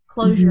breath,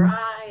 close your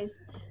eyes,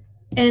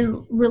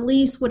 and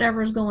release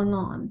whatever's going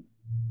on.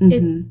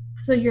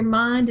 So your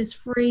mind is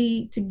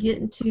free to get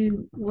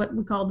into what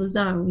we call the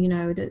zone,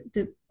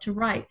 to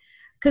write.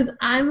 Because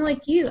I'm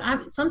like you,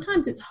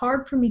 sometimes it's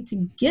hard for me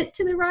to get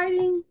to the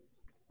writing,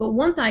 but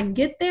once I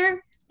get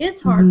there,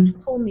 it's hard to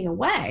pull me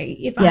away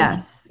if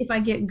I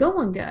get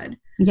going good.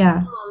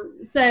 Yeah.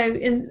 So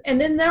and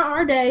then there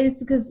are days,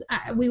 because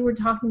we were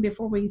talking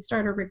before we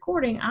started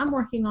recording, I'm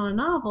working on a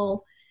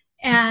novel,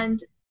 and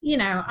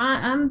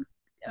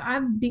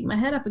I've beat my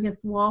head up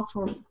against the wall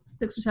for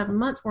 6 or 7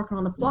 months working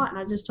on the plot, and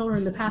I just told her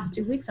in the past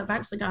 2 weeks I've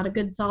actually got a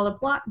good solid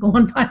plot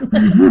going finally.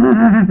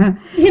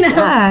 And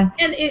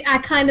I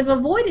kind of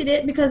avoided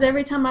it, because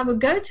every time I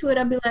would go to it,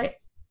 I'd be like,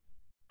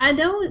 I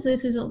know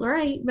this isn't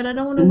right, but I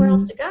don't know where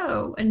else to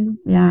go. And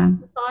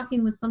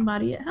talking with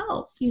somebody, it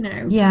helps,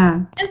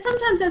 Yeah. And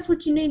sometimes that's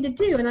what you need to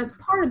do. And that's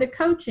part of the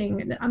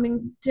coaching. I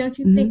mean, don't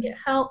you think it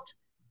helped?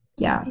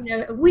 Yeah.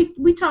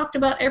 We talked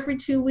about every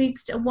 2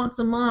 weeks to once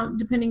a month,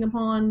 depending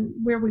upon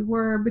where we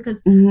were,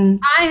 because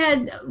I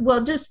had,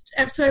 just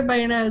so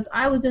everybody knows,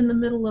 I was in the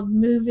middle of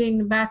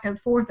moving back and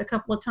forth a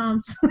couple of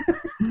times.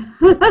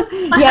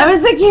 Yeah, it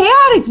was a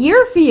chaotic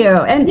year for you,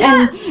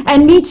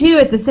 and me too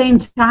at the same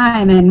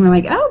time. And we're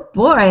like, oh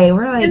boy,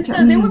 we're like, and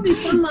so there would be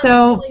some months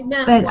really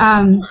meant but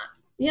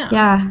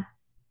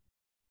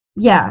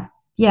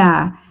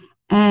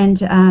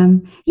and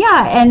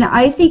and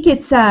I think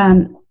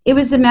it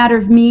was a matter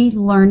of me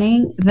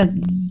learning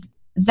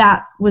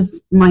that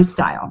was my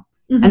style,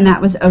 and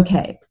that was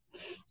okay.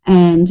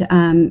 And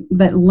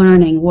but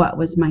learning what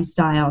was my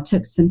style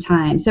took some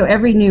time. So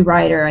every new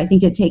writer, I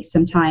think it takes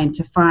some time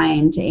to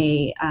find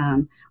a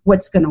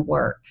what's going to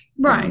work,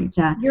 right?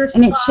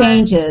 And it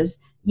changes.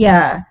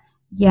 Yeah.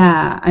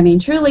 I mean,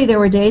 truly, there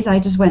were days I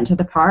just went to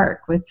the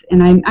park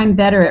and I'm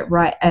better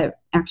at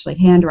actually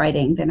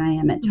handwriting than I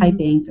am at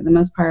typing for the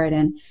most part.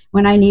 And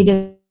when I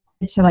needed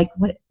to, like,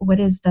 what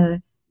is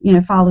the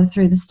follow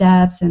through the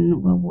steps,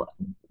 and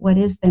what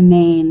is the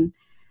main.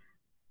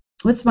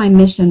 What's my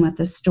mission with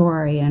the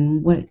story,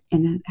 and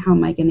how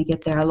am I going to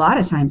get there? A lot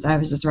of times I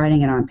was just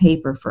writing it on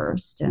paper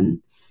first,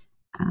 and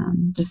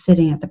just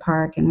sitting at the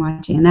park and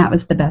watching, and that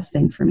was the best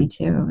thing for me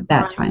too at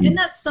that time. And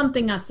that's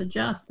something I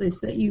suggest, is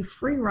that you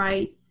free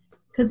write,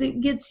 because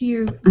it gets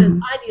you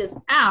the ideas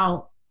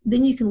out.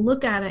 Then you can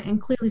look at it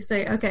and clearly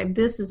say, okay,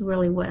 this is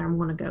really where I'm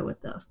going to go with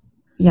this.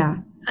 Yeah.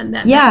 And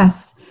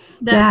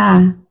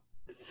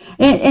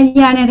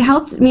and it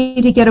helped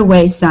me to get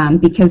away some,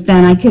 because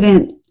then I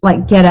couldn't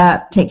get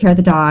up, take care of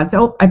the dogs.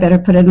 Oh, I better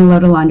put in a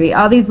load of laundry.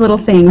 All these little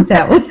things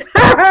that were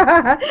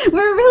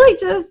really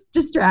just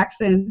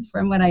distractions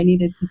from what I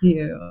needed to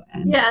do.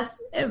 And,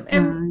 yes,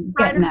 and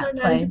writers are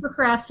known to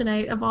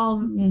procrastinate of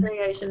all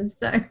variations.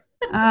 So.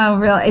 Oh,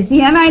 really?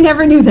 See, and I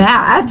never knew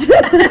that.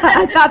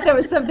 I thought there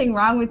was something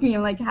wrong with me.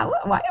 I'm like,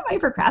 why am I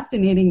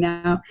procrastinating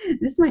now?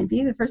 This might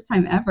be the first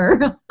time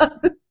ever.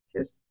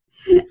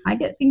 I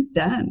get things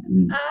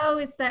done. Oh,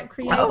 it's that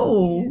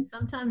creative.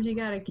 Sometimes you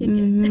got to kick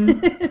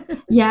it.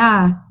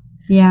 Yeah.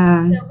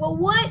 So, well,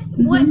 what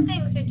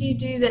things did you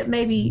do that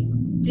maybe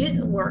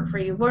didn't work for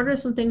you? What are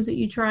some things that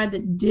you tried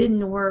that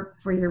didn't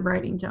work for your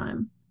writing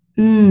time?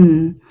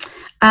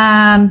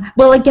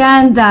 Well,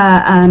 again,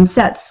 the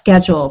set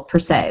schedule per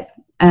se.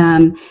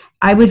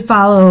 I would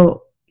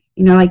follow,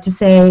 like to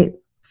say,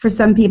 for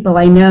some people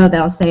I know,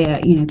 they'll say,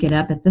 get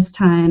up at this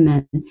time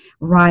and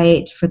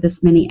write for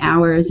this many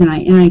hours. And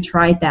I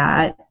tried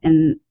that,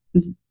 and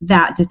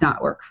that did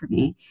not work for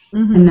me.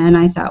 And then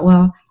I thought,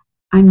 well,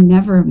 I'm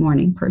never a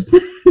morning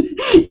person.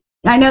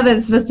 I know that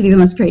it's supposed to be the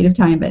most creative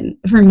time, but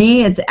for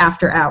me, it's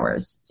after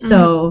hours.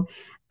 So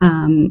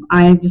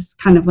I just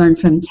kind of learned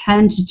from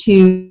 10 to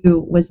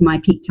 2 was my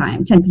peak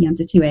time. 10 p.m.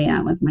 to 2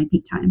 a.m. was my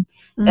peak time.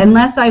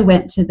 Unless I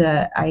went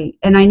to I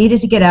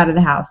needed to get out of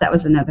the house. That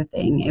was another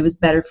thing. It was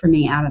better for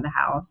me out of the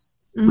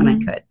house when I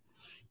could.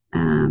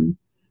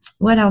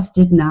 What else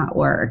did not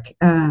work?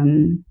 I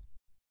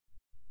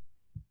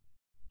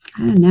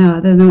don't know,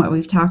 other than what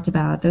we've talked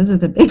about. Those are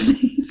the big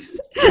things.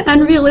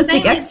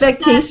 Unrealistic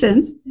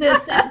expectations. The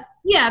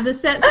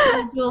set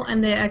schedule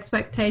and the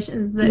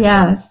expectations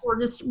that or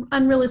just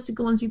unrealistic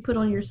ones you put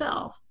on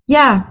yourself.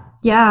 Yeah,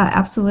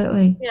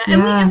 absolutely.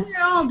 And we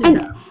all do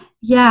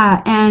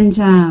that. And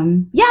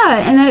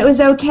then it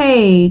was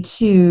okay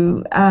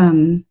to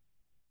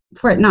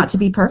for it not to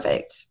be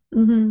perfect,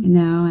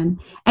 and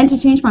to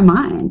change my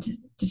mind.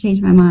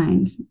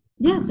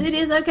 Yes, it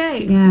is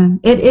okay. Yeah,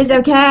 it is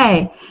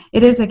okay.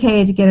 It is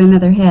okay to get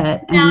another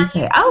hit and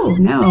say, oh,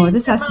 no,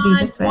 this has to be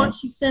this way.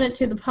 Once you send it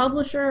to the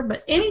publisher,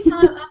 but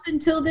anytime up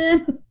until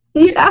then,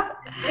 it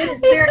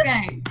is fair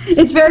game.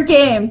 It's fair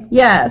game,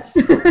 yes.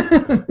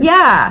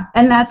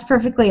 And that's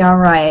perfectly all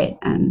right.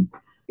 And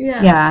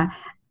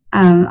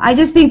I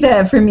just think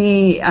that for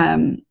me,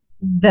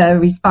 the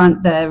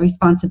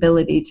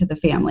responsibility to the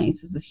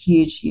families is a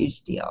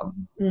huge deal.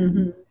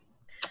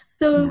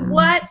 So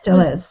what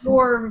was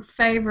your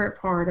favorite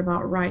part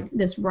about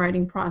this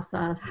writing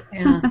process?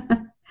 And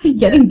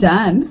getting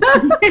done.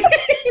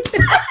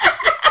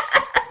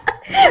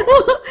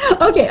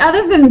 Okay,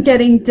 other than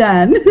getting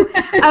done.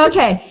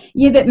 Okay,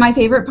 my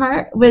favorite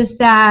part was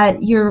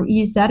that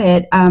you said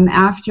it,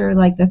 after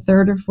like the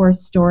third or fourth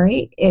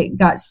story, it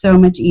got so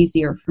much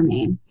easier for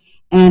me.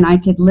 And I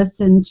could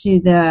listen to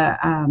the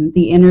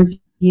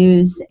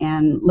interviews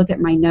and look at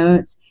my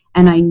notes,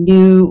 and I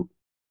knew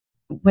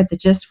what the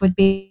gist would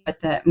be,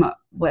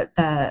 what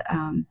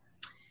the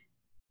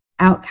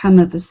outcome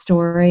of the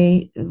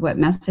story, what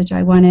message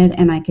I wanted,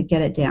 and I could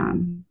get it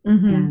down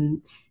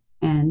and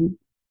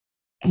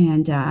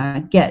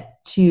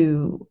get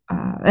to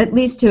at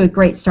least to a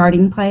great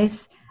starting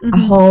place a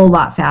whole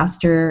lot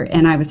faster,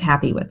 and I was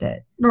happy with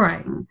it.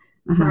 Right.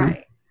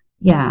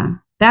 Yeah.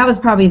 that was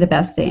probably the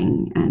best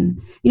thing.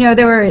 And,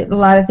 there were a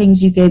lot of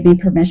things you gave me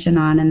permission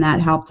on, and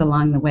that helped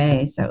along the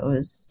way. So it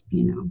was,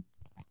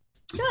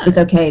 it's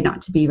okay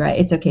not to be right.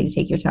 It's okay to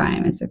take your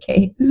time. It's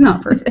okay. It's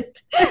not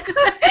perfect.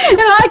 And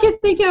all I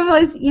could think of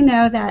was,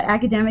 that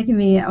academic in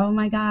me, oh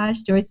my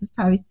gosh, Joyce is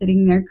probably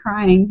sitting there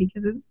crying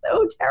because it's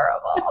so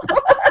terrible.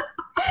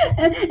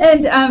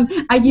 and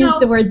I used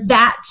the word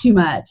that too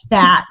much.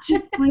 That.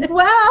 I'm like,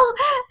 well,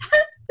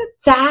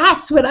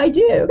 that's what I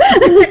do.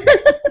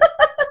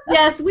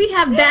 Yes, we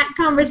have that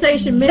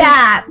conversation.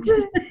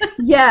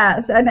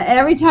 Yes. And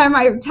every time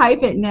I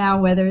type it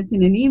now, whether it's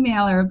in an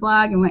email or a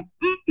blog, I'm like,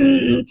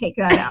 take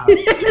that out.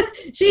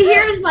 She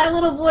hears my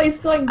little voice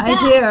going,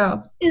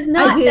 that is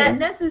not that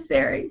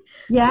necessary.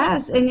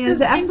 Yes, and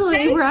it's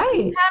absolutely right.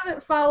 If you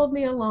haven't followed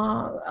me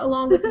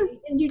along with me,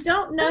 and you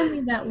don't know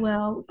me that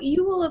well,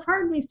 you will have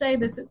heard me say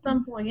this at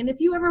some point. And if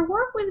you ever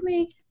work with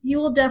me, you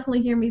will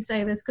definitely hear me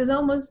say this, because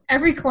almost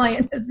every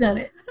client has done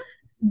it.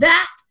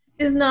 That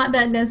is not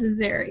that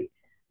necessary.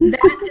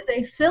 That is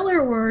a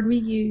filler word we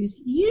use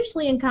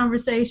usually in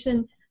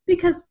conversation,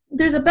 because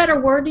there's a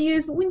better word to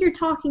use, but when you're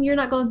talking, you're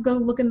not going to go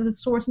look into the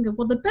source and go,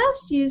 well, the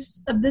best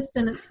use of this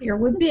sentence here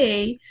would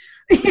be,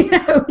 just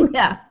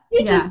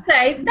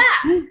say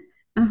that.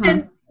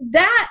 And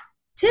that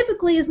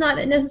typically is not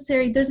that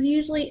necessary. There's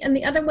usually, and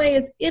the other way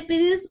is, if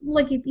it is,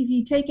 like if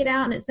you take it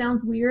out and it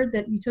sounds weird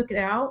that you took it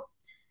out,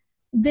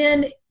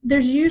 then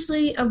there's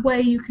usually a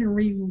way you can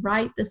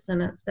rewrite the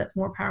sentence that's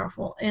more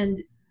powerful.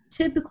 And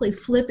typically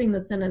flipping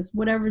the sentence,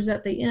 whatever's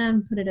at the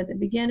end, put it at the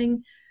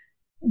beginning,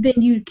 then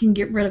you can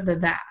get rid of the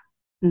that.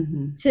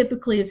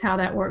 Typically is how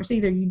that works.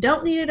 Either you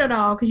don't need it at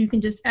all because you can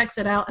just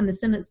exit out and the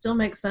sentence still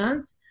makes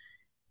sense.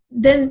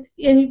 And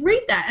you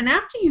read that. And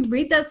after you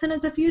read that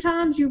sentence a few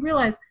times, you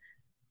realize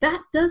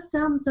that does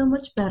sound so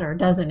much better,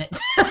 doesn't it?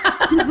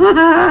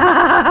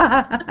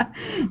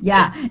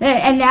 Yeah.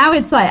 And now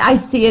it's like I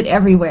see it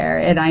everywhere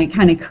and I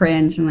kind of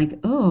cringe. I'm like,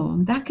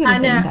 oh, that could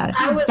have been better.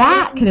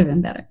 That could have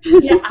been better.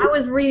 Yeah, I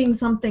was reading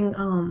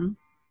something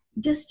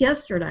just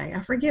yesterday.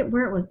 I forget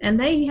where it was. And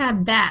they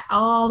had that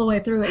all the way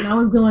through it. And I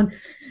was going,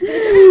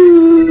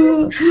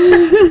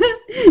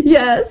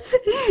 yes.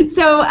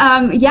 So,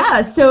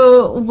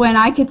 so when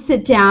I could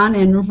sit down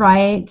and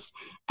write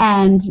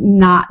and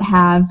not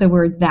have the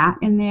word that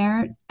in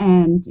there,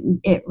 and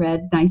it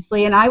read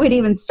nicely. And I would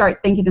even start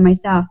thinking to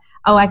myself,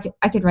 oh, I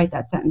could write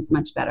that sentence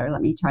much better.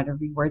 Let me try to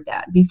reword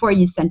that before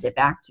you sent it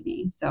back to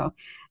me. So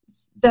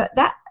that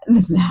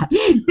was a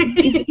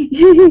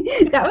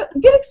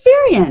good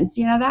experience.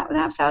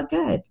 That felt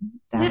good.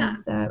 That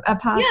was a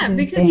positive thing.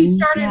 Because you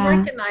started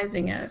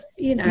recognizing it,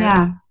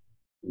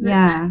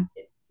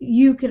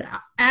 you could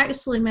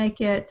actually make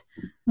it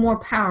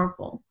more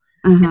powerful.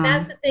 And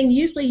that's the thing.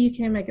 Usually you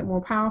can make it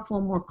more powerful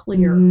and more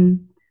clear.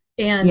 And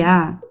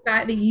the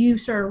fact that you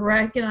started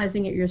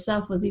recognizing it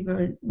yourself was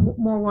even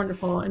more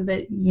wonderful.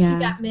 But she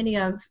got many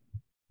of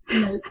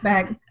notes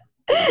back.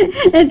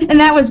 And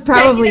that was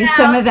probably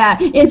some of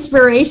that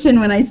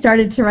inspiration when I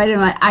started to write it. I'm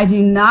like, I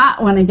do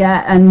not want to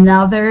get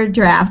another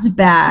draft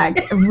back,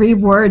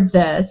 reword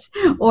this,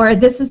 or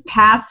this is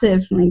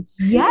passive. I'm like,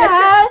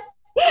 yes.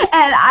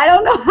 And I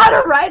don't know how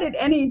to write it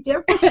any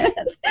different.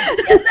 Yes,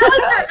 that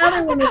was her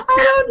other one.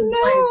 I don't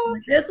know.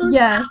 This was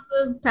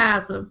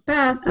passive.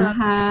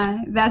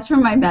 That's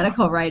from my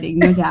medical writing,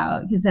 no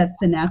doubt, because that's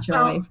the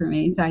natural way for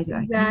me. So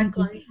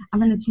exactly. I'm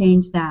going to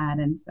change that.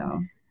 And so,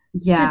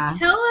 yeah. So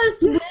tell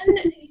us when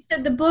you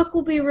said the book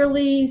will be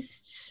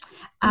released.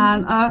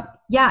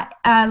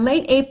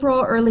 Late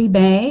April, early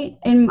May.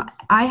 And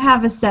I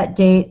have a set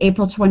date,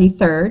 April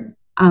 23rd.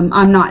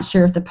 I'm not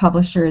sure if the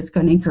publisher is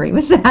going to agree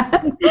with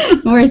that.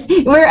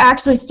 We're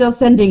actually still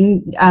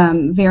sending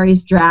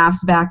various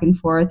drafts back and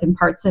forth and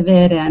parts of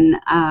it, and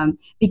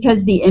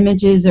because the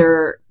images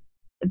there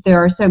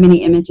are so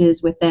many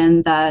images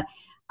within the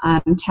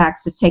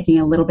text, it's taking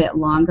a little bit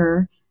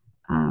longer,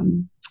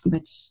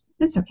 which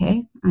it's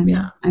okay.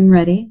 I'm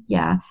ready.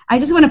 Yeah, I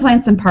just want to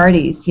plan some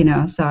parties,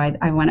 so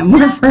I want a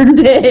more firm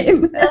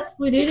date. Yes,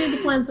 we do need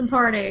to plan some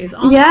parties.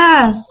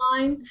 Yes.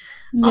 Online.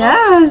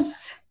 Yes.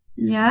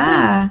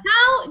 Yeah.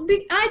 So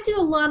I do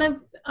a lot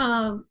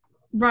of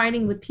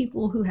writing with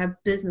people who have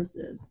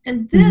businesses,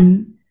 and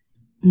this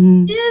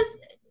is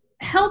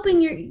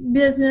helping your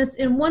business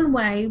in one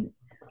way,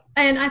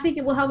 and I think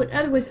it will help in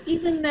other ways,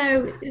 even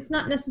though it's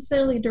not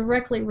necessarily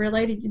directly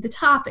related to the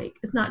topic.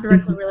 It's not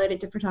directly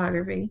related to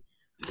photography.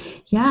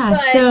 Yeah.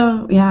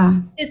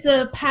 It's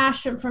a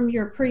passion from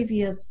your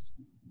previous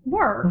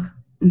work.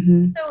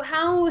 So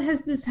how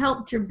has this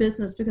helped your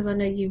business? Because I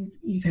know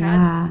you've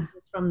had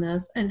business from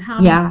this, and how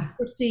do you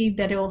perceive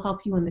that it will help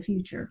you in the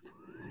future?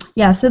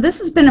 Yeah, so this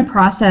has been a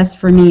process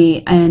for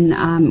me, and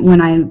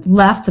when I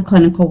left the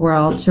clinical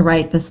world to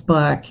write this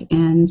book,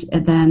 and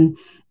then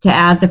to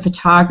add the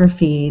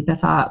photography, the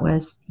thought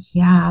was,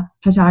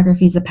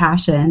 photography is a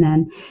passion,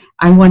 and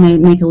I want to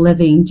make a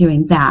living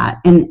doing that.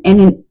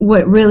 And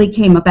what really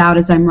came about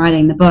as I'm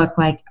writing the book,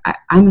 like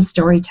I'm a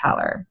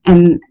storyteller,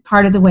 and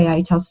part of the way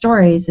I tell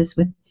stories is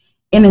with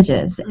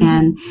images. Mm-hmm.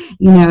 And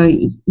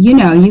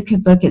you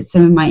could look at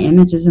some of my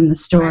images and the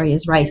story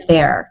is right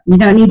there. You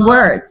don't need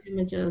words.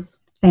 Images.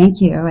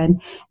 Thank you.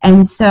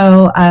 And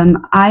so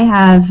I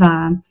have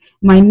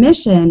my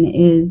mission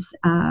is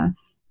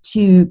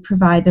to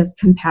provide those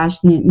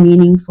compassionate,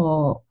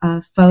 meaningful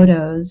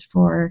photos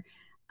to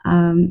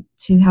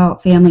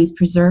help families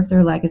preserve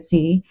their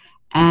legacy,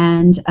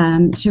 and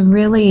to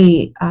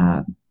really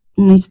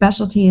my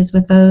specialty is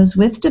with those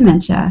with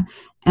dementia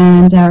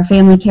and our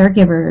family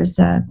caregivers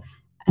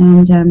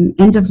and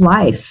end of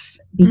life,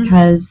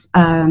 because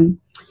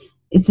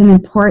it's an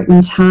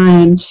important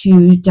time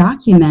to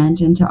document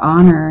and to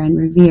honor and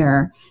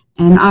revere.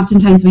 And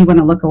oftentimes we want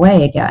to look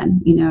away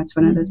again. It's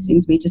one of those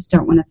things we just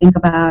don't want to think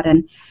about.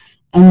 And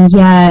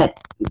yet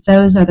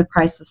those are the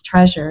priceless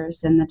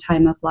treasures in the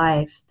time of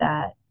life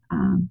that,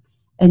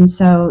 and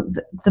so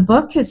the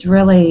book has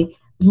really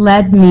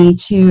led me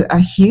to a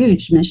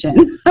huge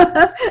mission,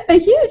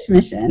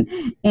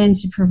 and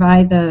to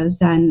provide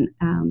those. And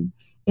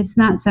it's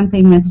not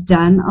something that's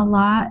done a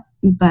lot,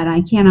 but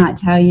I cannot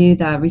tell you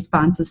the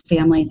responses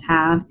families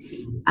have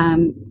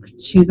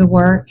to the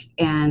work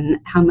and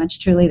how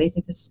much truly they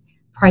think this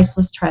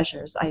priceless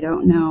treasures. I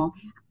don't know.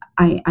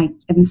 I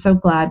am so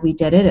glad we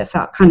did it. It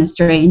felt kind of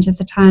strange at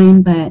the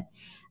time, but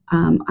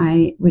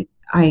I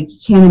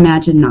can't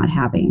imagine not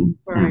having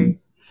them.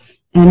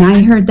 And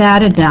I heard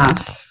that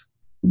enough.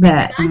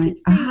 That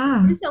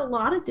there's a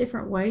lot of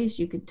different ways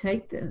you could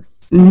take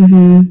this.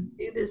 Mm-hmm.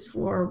 Do this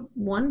for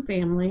one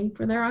family,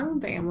 for their own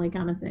family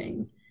kind of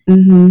thing.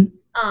 Mm-hmm.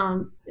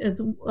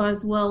 As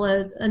well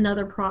as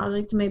another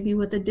product, maybe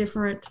with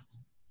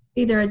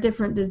either a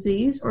different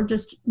disease or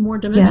just more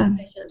dementia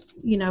patients,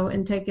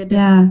 and take a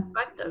different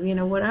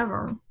perspective,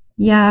 whatever.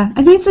 Yeah,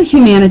 I think it's a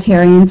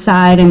humanitarian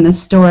side in the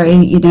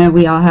story.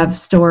 We all have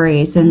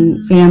stories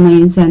and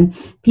families and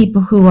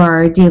people who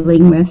are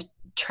dealing with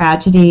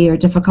tragedy or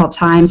difficult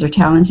times or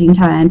challenging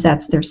times.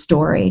 That's their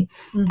story.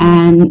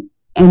 And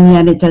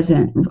yet it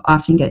doesn't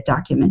often get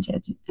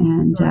documented.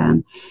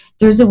 And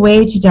there's a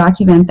way to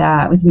document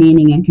that with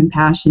meaning and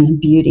compassion and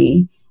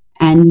beauty,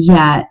 and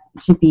yet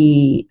to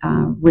be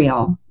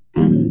real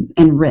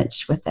and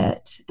rich with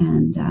it.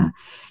 And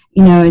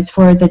it's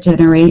for the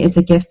it's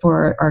a gift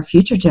for our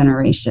future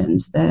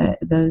generations,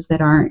 those that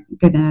aren't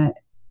gonna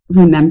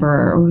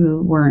remember or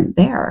who weren't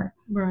there.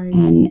 Right.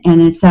 And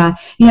it's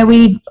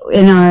we've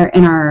in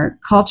our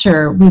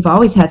culture, we've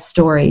always had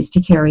stories to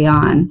carry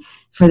on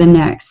for the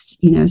next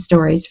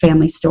stories,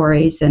 family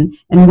stories, and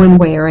one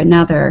way or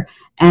another.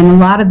 And a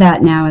lot of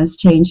that now has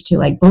changed to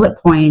like bullet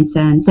points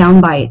and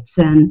sound bites,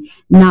 and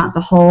not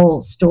the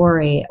whole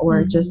story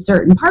or just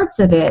certain parts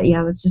of it.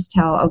 Let's just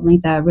tell only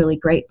the really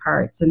great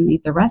parts and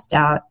leave the rest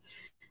out.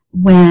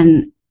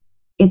 When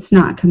it's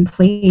not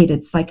complete,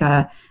 it's like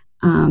a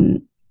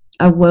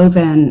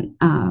woven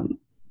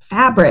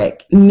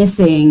fabric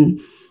missing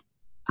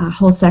a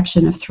whole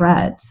section of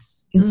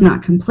threads. It's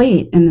not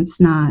complete, and it's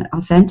not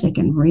authentic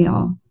and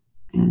real.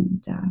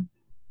 And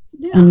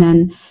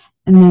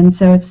then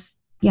so it's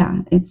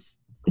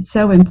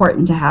so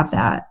important to have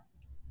that.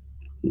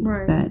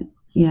 Right. But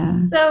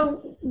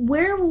So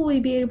where will we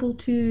be able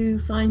to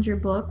find your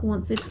book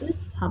once it is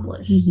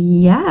published?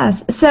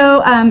 Yes.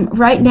 So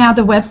right now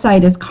the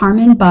website is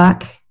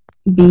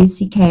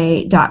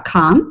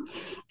carmenbuck.com.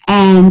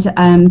 And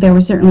there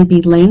will certainly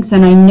be links,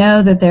 and I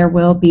know that there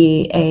will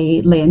be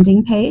a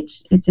landing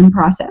page. It's in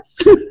process.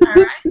 All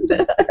right.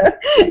 So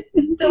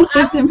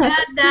I will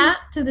add that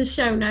to the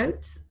show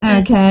notes.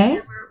 Okay.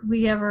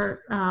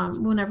 Whenever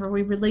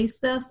we release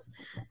this,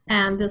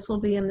 and this will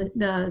be in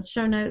the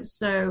show notes.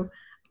 So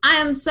I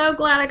am so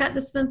glad I got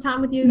to spend time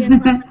with you again.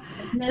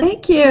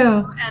 Thank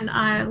you. And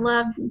I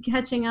love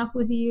catching up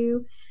with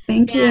you.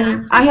 Thank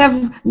you. I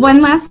have one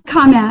last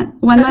comment.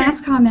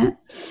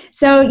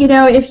 So,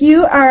 if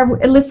you are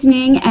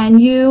listening and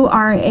you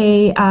are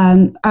a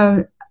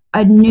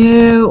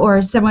new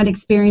or somewhat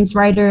experienced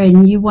writer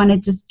and you want to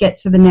just get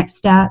to the next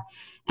step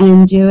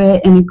and do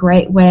it in a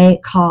great way,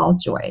 call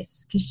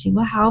Joyce, because she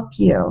will help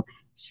you.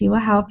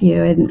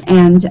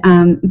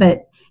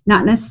 But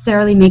not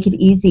necessarily make it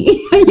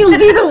easy. You'll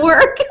do the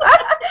work.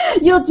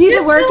 You'll do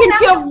the work and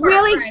feel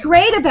really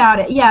great about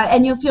it. Yeah,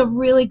 and you'll feel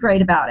really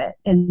great about it.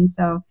 And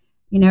so,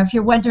 if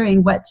you're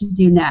wondering what to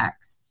do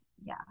next,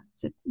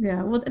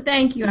 well,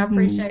 thank you. I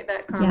appreciate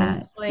that,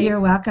 Carmen. Yeah, you're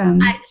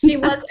welcome. She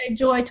was a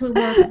joy to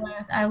work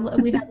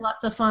with. We had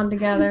lots of fun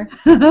together.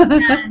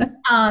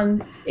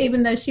 And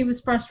even though she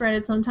was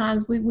frustrated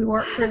sometimes, we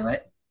worked through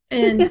it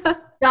and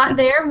got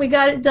there and we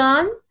got it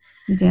done.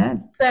 You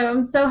did. So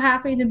I'm so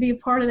happy to be a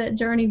part of that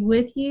journey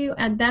with you.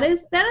 And that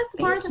is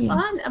part of the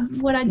fun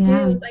of what I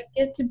do is I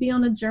get to be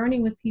on a journey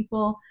with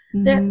people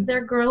that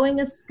they're growing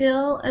a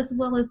skill as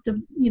well as,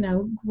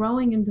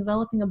 growing and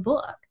developing a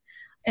book.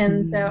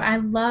 And so I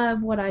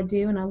love what I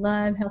do and I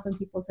love helping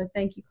people. So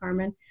thank you,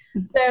 Carmen.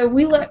 So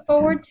we look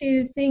forward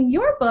to seeing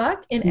your book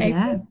in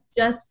April.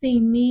 Just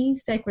See Me,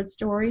 Sacred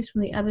Stories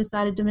from the Other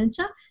Side of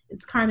Dementia.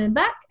 It's Carmen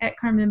Buck at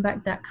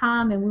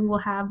carmenbuck.com, and we will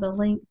have the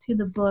link to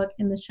the book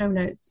in the show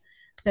notes.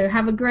 So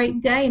have a great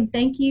day, and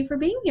thank you for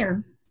being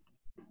here.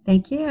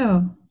 Thank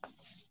you.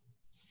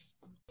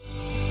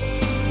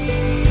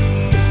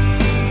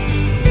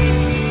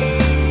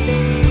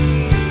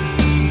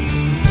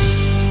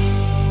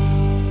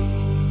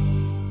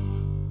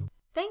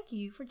 Thank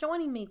you for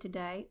joining me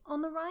today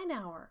on The Write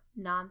Hour,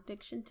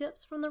 Nonfiction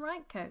Tips from the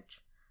Write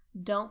Coach.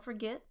 Don't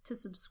forget to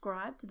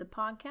subscribe to the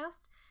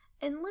podcast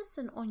and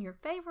listen on your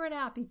favorite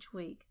app each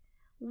week.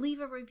 Leave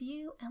a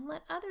review and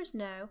let others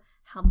know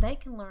how they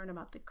can learn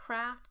about the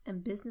craft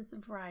and business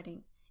of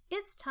writing.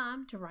 It's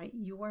time to write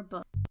your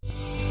book.